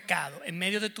de tu pecado, en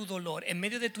medio de tu dolor, en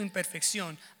medio de tu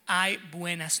imperfección, hay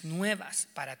buenas nuevas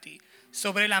para ti.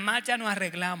 Sobre la marcha nos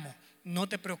arreglamos. No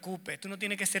te preocupes, tú no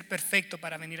tienes que ser perfecto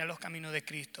para venir a los caminos de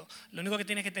Cristo. Lo único que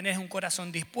tienes que tener es un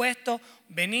corazón dispuesto,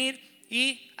 venir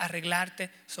y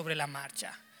arreglarte sobre la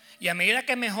marcha. Y a medida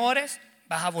que mejores,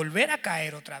 vas a volver a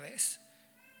caer otra vez.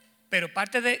 Pero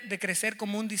parte de crecer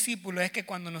como un discípulo es que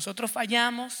cuando nosotros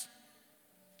fallamos,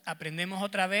 aprendemos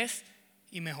otra vez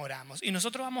y mejoramos. Y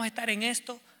nosotros vamos a estar en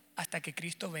esto hasta que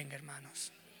Cristo venga,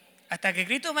 hermanos. Hasta que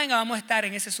Cristo venga vamos a estar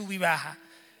en ese sub y baja.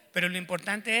 Pero lo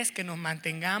importante es que nos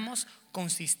mantengamos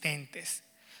consistentes.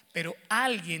 Pero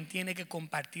alguien tiene que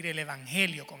compartir el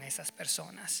evangelio con esas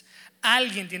personas.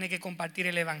 Alguien tiene que compartir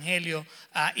el evangelio,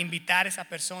 invitar a esa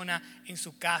persona en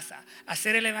su casa,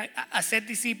 hacer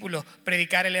discípulos,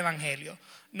 predicar el evangelio.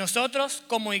 Nosotros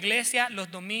como iglesia los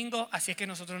domingos, así es que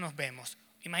nosotros nos vemos.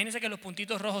 Imagínense que los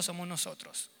puntitos rojos somos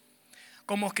nosotros.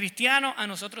 Como cristianos, a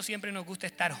nosotros siempre nos gusta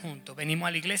estar juntos. Venimos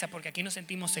a la iglesia porque aquí nos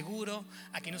sentimos seguros,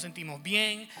 aquí nos sentimos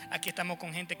bien, aquí estamos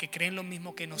con gente que creen lo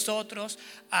mismo que nosotros.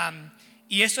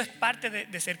 Y eso es parte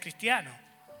de ser cristiano.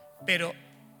 Pero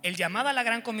el llamado a la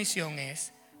gran comisión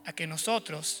es a que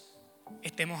nosotros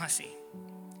estemos así.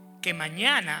 Que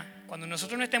mañana, cuando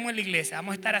nosotros no estemos en la iglesia,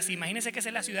 vamos a estar así. Imagínense que esa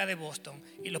es la ciudad de Boston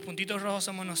y los puntitos rojos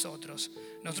somos nosotros.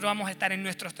 Nosotros vamos a estar en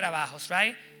nuestros trabajos,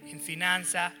 ¿right? En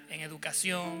finanzas, en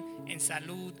educación, en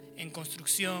salud, en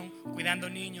construcción, cuidando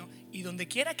niños. Y donde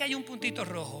quiera que haya un puntito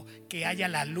rojo, que haya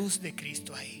la luz de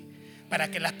Cristo ahí. Para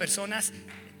que las personas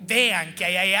vean que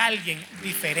ahí hay alguien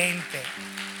diferente.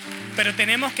 Pero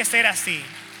tenemos que ser así.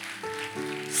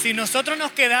 Si nosotros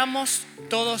nos quedamos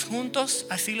todos juntos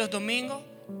así los domingos,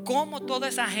 ¿cómo toda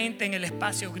esa gente en el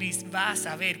espacio gris va a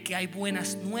saber que hay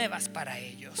buenas nuevas para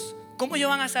ellos? ¿Cómo ellos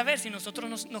van a saber si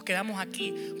nosotros nos quedamos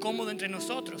aquí cómodos entre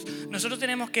nosotros? Nosotros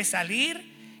tenemos que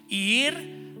salir y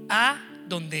ir a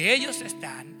donde ellos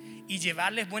están y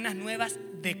llevarles buenas nuevas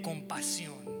de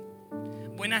compasión,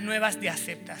 buenas nuevas de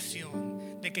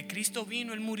aceptación, de que Cristo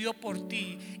vino, Él murió por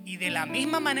ti, y de la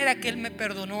misma manera que Él me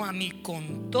perdonó a mí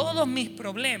con todos mis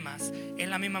problemas, es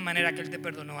la misma manera que Él te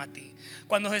perdonó a ti.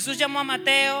 Cuando Jesús llamó a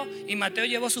Mateo y Mateo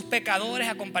llevó a sus pecadores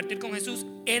a compartir con Jesús,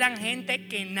 eran gente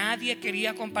que nadie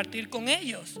quería compartir con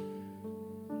ellos.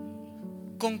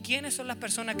 ¿Con quiénes son las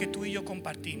personas que tú y yo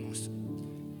compartimos?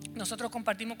 Nosotros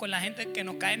compartimos con la gente que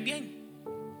nos caen bien,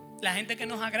 la gente que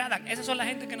nos agrada. Esas son la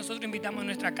gente que nosotros invitamos a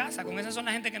nuestra casa, con esas son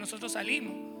la gente que nosotros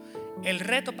salimos. El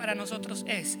reto para nosotros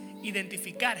es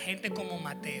identificar gente como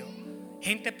Mateo,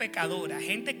 gente pecadora,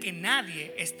 gente que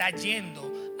nadie está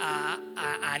yendo a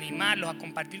animarlos, a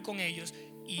compartir con ellos,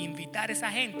 e invitar a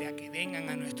esa gente a que vengan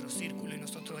a nuestro círculo y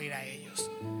nosotros ir a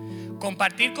ellos.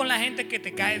 Compartir con la gente que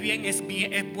te cae bien, es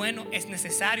bueno, es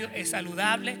necesario, es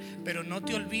saludable, pero no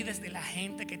te olvides de la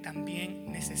gente que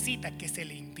también necesita que se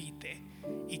le invite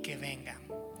y que vengan.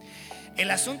 El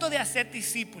asunto de hacer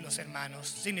discípulos, hermanos,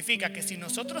 significa que si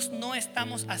nosotros no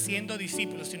estamos haciendo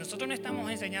discípulos, si nosotros no estamos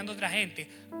enseñando a otra gente,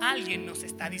 alguien nos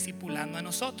está discipulando a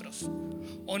nosotros.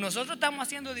 O nosotros estamos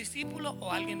haciendo discípulos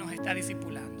o alguien nos está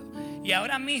discipulando. Y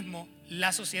ahora mismo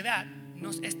la sociedad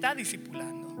nos está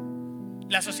discipulando.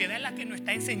 La sociedad es la que nos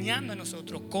está enseñando a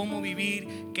nosotros cómo vivir,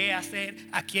 qué hacer,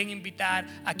 a quién invitar,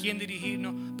 a quién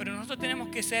dirigirnos. Pero nosotros tenemos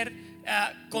que ser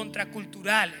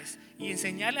contraculturales y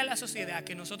enseñarle a la sociedad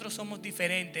que nosotros somos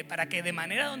diferentes, para que de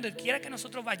manera donde quiera que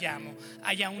nosotros vayamos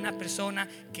haya una persona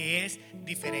que es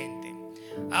diferente.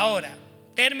 Ahora,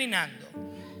 terminando,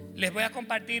 les voy a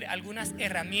compartir algunas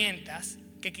herramientas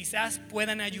que quizás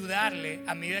puedan ayudarle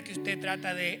a medida que usted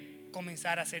trata de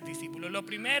comenzar a ser discípulo. Lo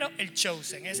primero, el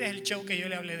Chosen. Ese es el show que yo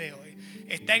le hablé de hoy.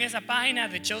 Está en esa página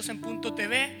de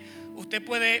chosen.tv. Usted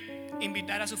puede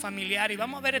invitar a su familiar y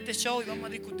vamos a ver este show y vamos a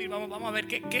discutir, vamos a ver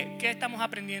qué estamos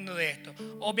aprendiendo de esto.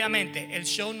 Obviamente el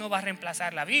show no va a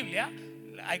reemplazar la Biblia,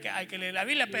 hay que leer la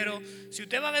Biblia, pero si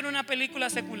usted va a ver una película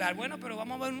secular, bueno, pero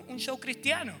vamos a ver un show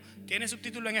cristiano, tiene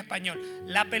subtítulo en español.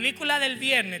 La película del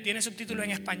viernes tiene subtítulo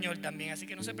en español también, así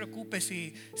que no se preocupe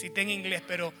si está en inglés,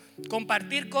 pero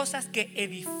compartir cosas que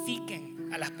edifiquen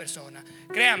a las personas.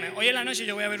 Créame, hoy en la noche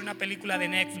yo voy a ver una película de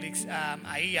Netflix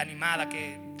ahí animada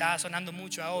que está sonando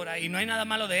mucho ahora, y no hay nada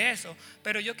malo de eso,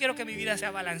 pero yo quiero que mi vida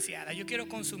sea balanceada. Yo quiero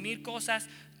consumir cosas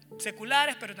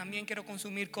seculares, pero también quiero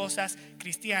consumir cosas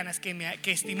cristianas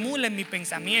que estimulen mi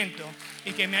pensamiento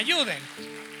y que me ayuden.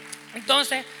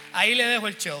 Entonces, ahí le dejo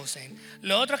el Chosen.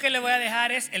 Lo otro que le voy a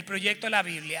dejar es el proyecto La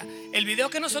Biblia. El video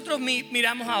que nosotros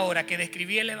miramos ahora, que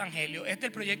describí el Evangelio, es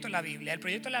del proyecto La Biblia. El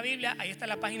proyecto La Biblia, ahí está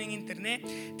la página en internet.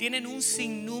 Tienen un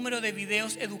sinnúmero de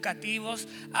videos educativos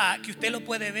que usted lo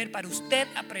puede ver para usted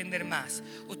aprender más.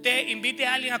 Usted invite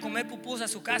a alguien a comer pupusas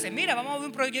a su casa. Mira, vamos a ver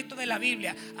un proyecto de la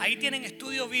Biblia. Ahí tienen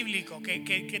estudios bíblicos que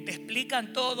te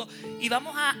explican todo. Y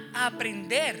vamos a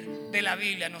aprender de la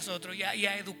Biblia nosotros y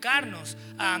a educarnos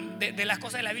de las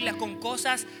cosas de la Biblia, con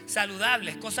cosas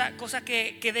saludables, cosas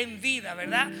que den vida,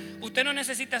 ¿verdad? Usted no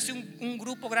necesita hacer un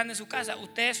grupo grande en su casa.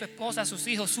 Usted, su esposa, sus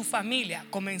hijos, su familia,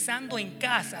 comenzando en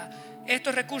casa,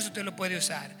 estos recursos usted los puede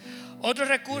usar. Otro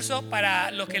recurso para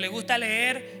los que les gusta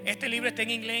leer, este libro está en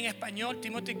inglés y en español,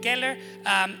 Timothy Keller,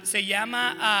 se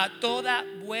llama Toda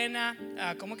Buena,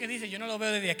 ¿cómo que dice? Yo no lo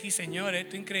veo desde aquí, señores,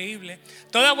 esto es increíble.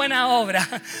 Toda buena obra,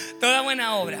 toda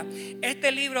buena obra.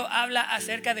 Este libro habla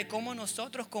acerca de cómo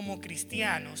nosotros como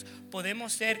cristianos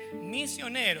podemos ser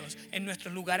misioneros en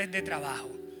nuestros lugares de trabajo,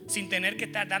 sin tener que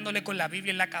estar dándole con la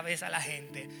Biblia en la cabeza a la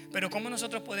gente. Pero cómo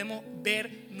nosotros podemos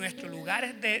ver nuestros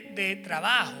lugares de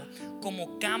trabajo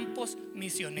como campos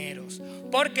misioneros.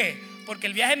 ¿Por qué? Porque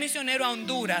el viaje misionero a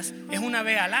Honduras es una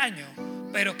vez al año.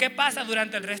 Pero ¿qué pasa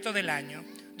durante el resto del año?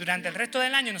 Durante el resto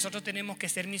del año nosotros tenemos que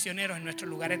ser misioneros en nuestros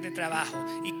lugares de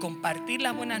trabajo y compartir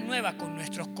las buenas nuevas con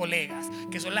nuestros colegas,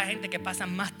 que son la gente que pasa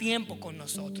más tiempo con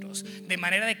nosotros, de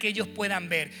manera de que ellos puedan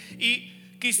ver. Y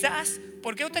quizás,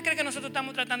 ¿por qué usted cree que nosotros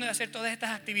estamos tratando de hacer todas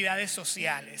estas actividades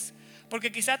sociales? Porque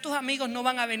quizás tus amigos no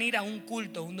van a venir a un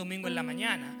culto un domingo en la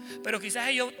mañana, pero quizás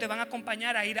ellos te van a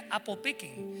acompañar a ir a apple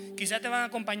picking, quizás te van a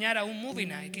acompañar a un movie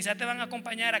night, quizás te van a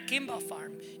acompañar a Kimball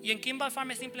Farm. Y en Kimball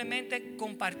Farm es simplemente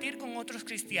compartir con otros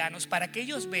cristianos para que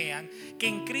ellos vean que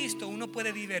en Cristo uno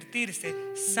puede divertirse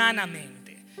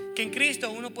sanamente, que en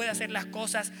Cristo uno puede hacer las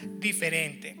cosas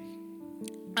diferentes.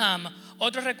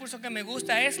 Otro recurso que me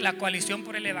gusta es la Coalición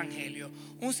por el Evangelio.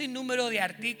 Un sinnúmero de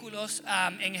artículos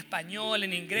en español,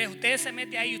 en inglés. Usted se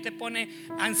mete ahí y usted pone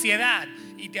ansiedad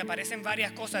y te aparecen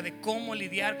varias cosas de cómo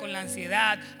lidiar con la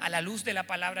ansiedad a la luz de la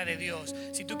palabra de Dios.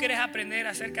 Si tú quieres aprender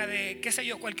acerca de, qué sé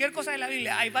yo, cualquier cosa de la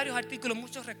Biblia, hay varios artículos,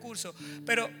 muchos recursos.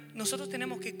 Pero nosotros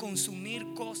tenemos que consumir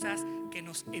cosas que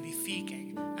nos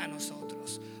edifiquen a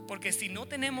nosotros. Porque si no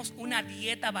tenemos una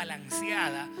dieta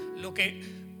balanceada,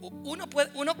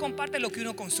 uno comparte lo que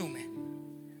uno consume.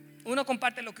 Uno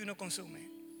comparte lo que uno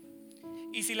consume.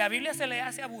 Y si la Biblia se le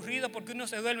hace aburrido porque uno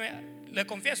se duerme, le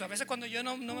confieso, a veces cuando yo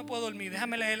no me puedo dormir,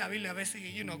 déjame leer la Biblia a ver si,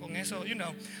 con eso,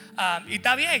 y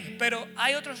está bien, pero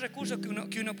hay otros recursos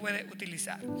que uno puede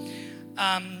utilizar.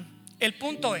 El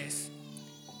punto es,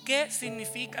 ¿qué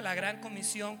significa la gran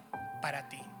comisión para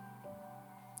ti?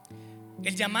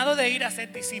 El llamado de ir a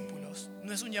ser discípulos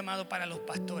no es un llamado para los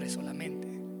pastores solamente.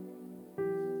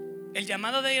 El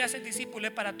llamado de ir a ser discípulo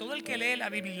es para todo el que lee la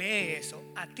Biblia y lee eso.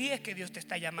 A ti es que Dios te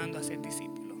está llamando a ser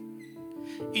discípulo.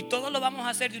 Y todos lo vamos a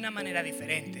hacer de una manera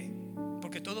diferente,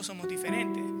 porque todos somos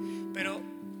diferentes. Pero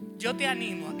yo te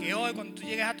animo a que hoy, cuando tú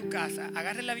llegues a tu casa,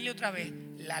 agarres la Biblia otra vez,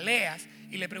 la leas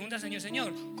y le preguntas al Señor: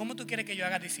 Señor, ¿cómo tú quieres que yo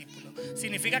haga discípulo?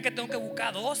 ¿Significa que tengo que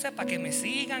buscar 12 para que me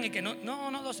sigan y que no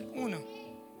 12?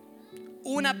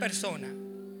 Una persona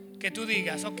que tú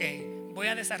digas: ok, voy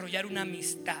a desarrollar una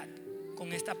amistad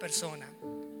con esta persona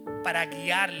para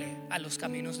guiarle a los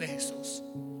caminos de Jesús,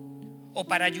 o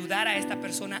para ayudar a esta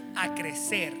persona a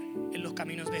crecer en los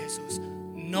caminos de Jesús.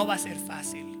 No va a ser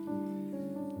fácil.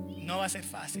 No va a ser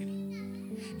fácil.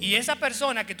 Y esa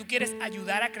persona que tú quieres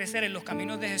ayudar a crecer en los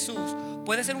caminos de Jesús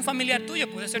puede ser un familiar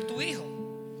tuyo, puede ser tu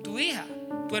hijo, tu hija,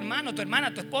 tu hermano, tu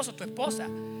hermana, tu esposo, tu esposa.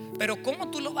 Pero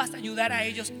 ¿cómo tú lo vas a ayudar a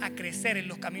ellos a crecer en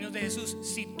los caminos de Jesús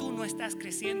si tú no estás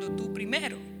creciendo tú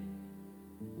primero?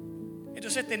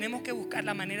 Entonces tenemos que buscar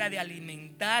la manera de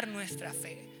alimentar nuestra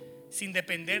fe sin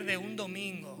depender de un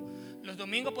domingo. Los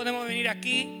domingos podemos venir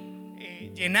aquí,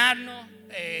 llenarnos,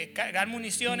 cargar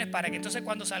municiones para que entonces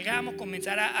cuando salgamos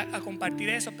comenzar a compartir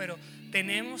eso. Pero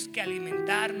tenemos que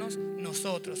alimentarnos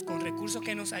nosotros con recursos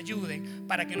que nos ayuden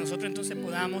para que nosotros entonces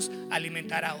podamos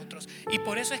alimentar a otros. Y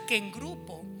por eso es que en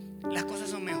grupo las cosas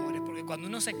son mejores, porque cuando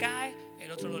uno se cae,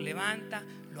 el otro lo levanta,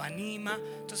 lo anima.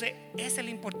 Entonces esa es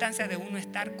la importancia de uno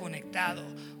estar conectado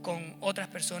con otras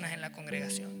personas en la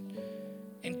congregación.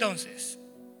 Entonces,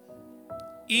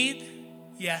 id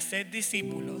y haced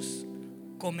discípulos,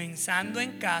 comenzando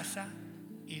en casa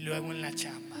y luego en la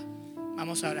chamba.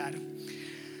 Vamos a orar.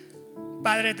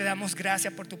 Padre, te damos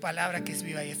gracias por tu palabra que es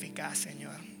viva y eficaz,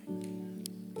 Señor.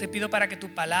 Te pido para que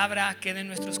tu palabra quede en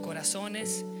nuestros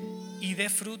corazones y dé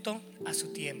fruto a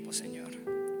su tiempo, Señor.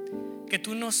 Que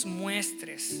tú nos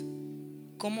muestres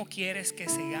cómo quieres que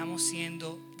sigamos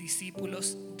siendo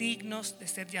discípulos dignos de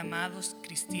ser llamados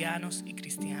cristianos y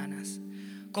cristianas.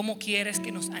 Cómo quieres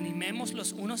que nos animemos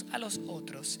los unos a los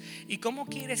otros y cómo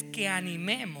quieres que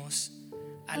animemos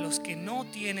a los que no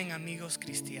tienen amigos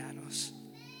cristianos,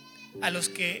 a los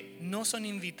que no son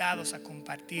invitados a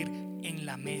compartir en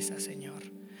la mesa, Señor.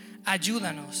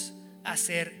 Ayúdanos a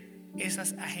ser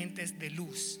esas agentes de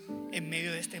luz en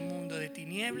medio de este mundo de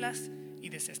tinieblas y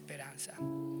desesperanza.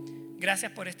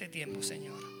 Gracias por este tiempo,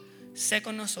 Señor. Sé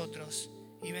con nosotros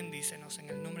y bendícenos en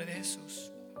el nombre de Jesús.